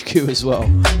Deja HQ as well.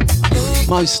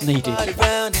 Most needed.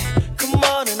 Come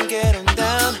on and get on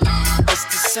down. It's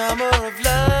the summer of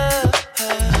love.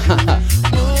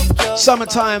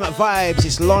 Summertime vibes,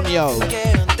 it's Lonyo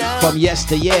from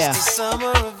yesteryear.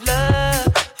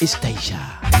 It's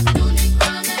Deja.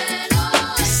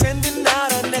 Sending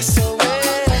out an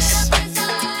SOS.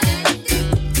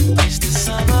 It's the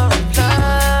summer of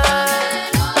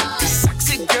love.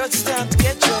 Sexy girls, it's time to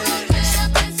get dressed.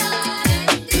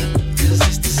 'Cause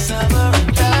it's the summer of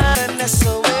love. An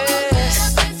SOS.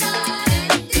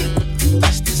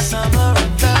 It's the summer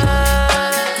of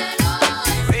love.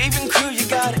 Raven crew, you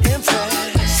gotta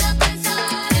impress.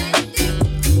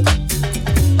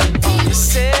 All the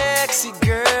sexy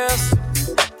girls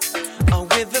are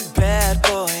with the bad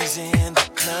boys in the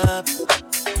club.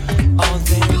 All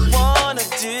they wanna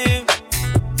do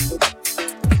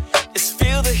is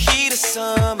feel the heat of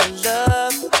summer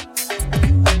love.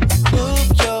 Move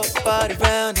your body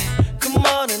round it. Come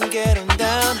on and get on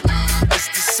down. It's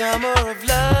the summer of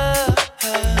love.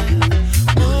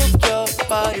 Move your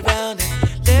body round it.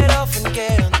 Let off and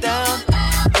get on down.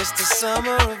 It's the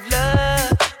summer of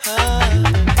love.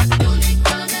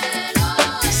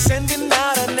 Sending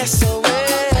out an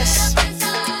SOS.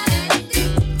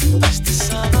 It's the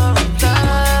summer of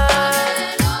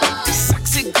love.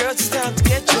 Sexy girls, it's time to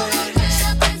get dressed.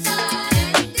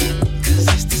 'Cause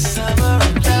it's the summer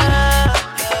of love.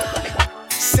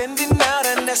 Sending out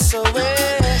an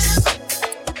SOS.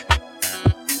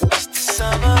 It's the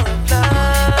summer of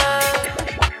love.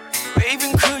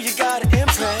 Raven crew, you gotta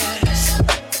impress.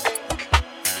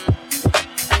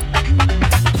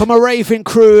 From a raving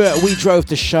crew, we drove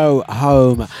the show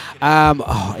home.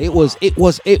 It was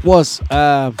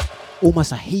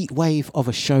almost a heat wave of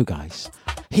a show, guys.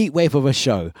 Heat wave of a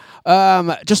show.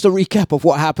 Just a recap of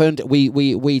what happened.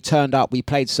 We turned up. We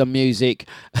played some music.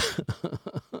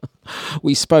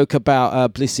 We spoke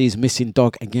about Bliss's missing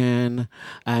dog again,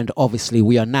 and obviously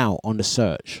we are now on the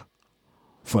search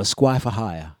for a squire for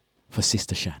hire for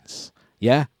Sister Shans.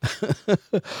 Yeah,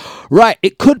 right.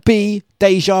 It could be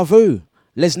Deja Vu.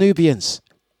 Les Nubians,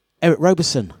 Eric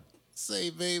Roberson.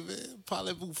 Say, baby,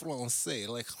 parlez-vous français?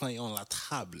 Like on la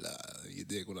table. You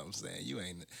dig what I'm saying? You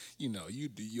ain't,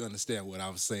 you understand what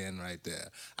I'm saying right there.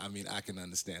 I mean, I can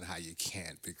understand how you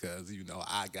can't because,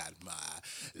 I got my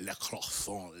le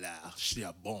croissant la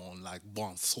charbon, like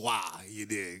bonsoir, you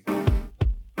dig?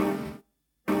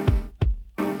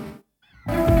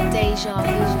 Deja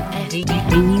Vu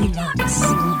Dlux.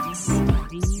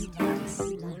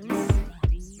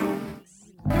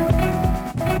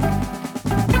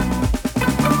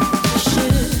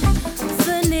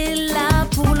 Venez là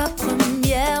pour la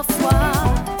première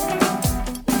fois.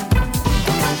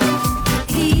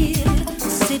 Il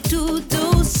s'est tout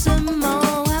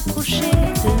doucement approché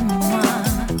de moi.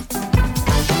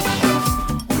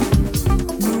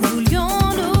 Nous voulions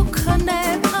nous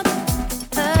connaître.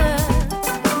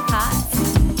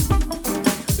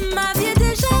 Vous m'aviez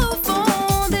déjà au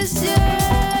fond des yeux.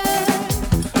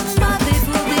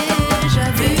 M'avez-vous déjà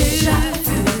vu?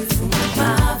 Vous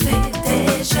m'avez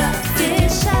déjà vu,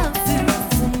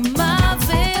 vous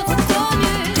m'avez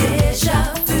reconnu. Déjà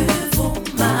vu, vous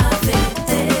m'avez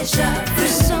déjà vu.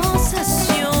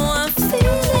 Sensation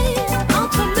infinie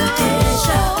entre nous.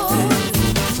 Déjà vu,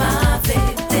 vous m'avez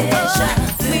déjà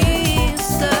vu.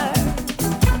 Mister,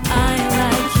 I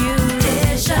like you.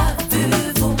 Déjà vu,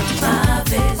 vous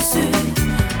m'avez su.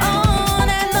 En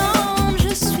un an,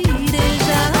 je suis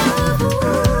déjà à vous.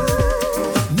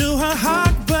 Knew her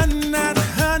heart, but not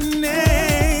her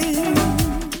name.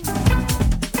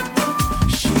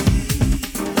 She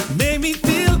made me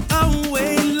feel a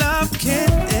way love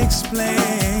can't explain.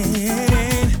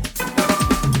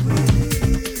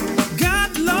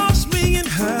 God lost me in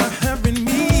her, her and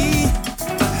me,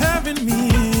 her and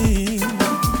me.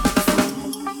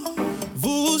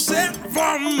 Vous êtes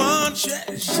vraiment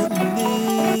cherché.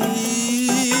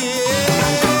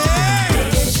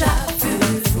 Déjà vu,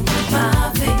 vous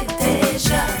m'avez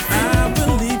déjà vu. I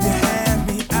believe you had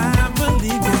me. I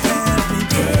believe you had me.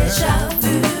 Déjà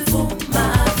vu, vous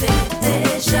m'avez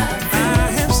déjà vu. I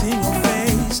have seen your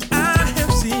face. I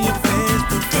have seen your face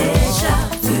before. Déjà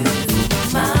vu, vous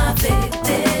m'avez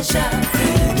déjà vu.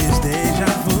 It is deja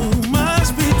vu.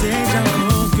 Must be deja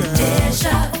vu, girl.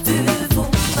 Déjà vu, vous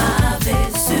m'avez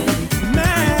su.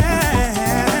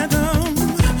 Madam,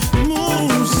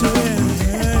 moves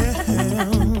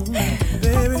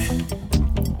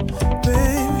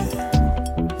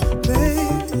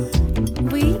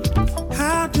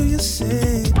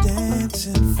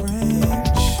dance in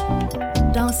French?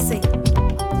 Danser.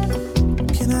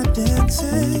 Can I dance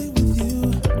with you?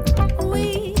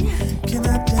 Oui, Can I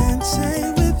dance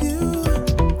with you?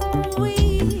 oui.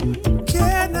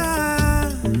 Can I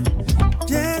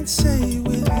dance with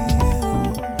you?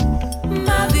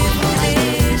 M'avez-vous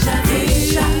déjà vu?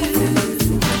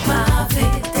 M'avez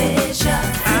déjà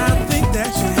I think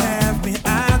that you have me. I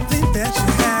think that you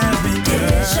have me, girl.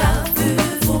 déjà vu?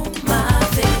 Vous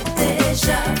m'avez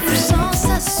déjà vu? Une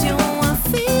sensation, un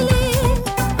feeling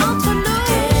entre nous.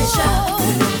 Déjà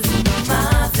vu? Vous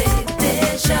m'avez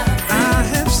déjà vu? I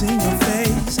have seen your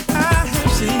face. I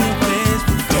have seen your face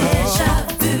before. Déjà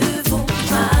vu? Vous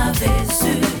m'avez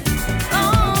su? On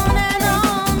and on,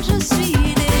 je suis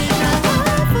déjà à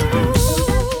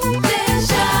vous.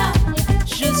 Déjà,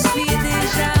 je suis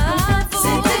déjà à vous.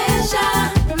 C'est déjà,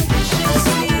 je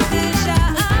suis déjà à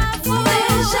vous.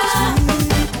 Déjà,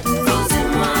 vous et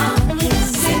moi,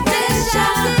 c'est déjà,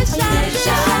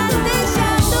 déjà nous.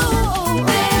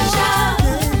 Déjà,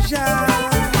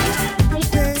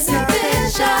 c'est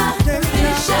déjà,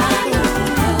 déjà nous.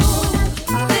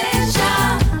 Déjà,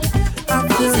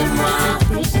 vous et moi,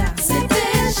 c'est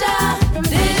déjà,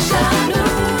 déjà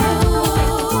nous.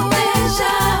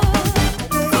 Déjà,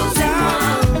 vous et moi,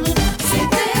 c'est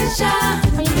déjà,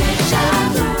 déjà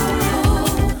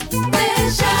nous.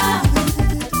 Déjà,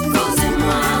 vous et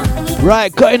moi.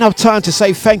 Right, got enough time to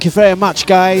say thank you very much,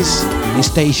 guys. It's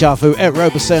Deja Vu, Eric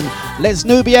Roberson. Les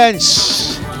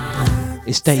Nubians.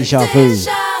 It's Deja Vu.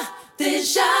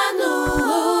 Déjà nous.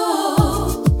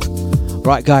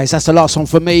 Right, guys, that's the last one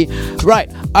for me. Right,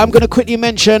 I'm going to quickly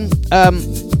mention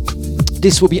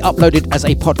this will be uploaded as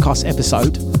a podcast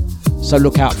episode, so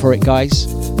look out for it, guys.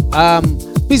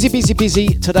 Busy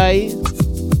today.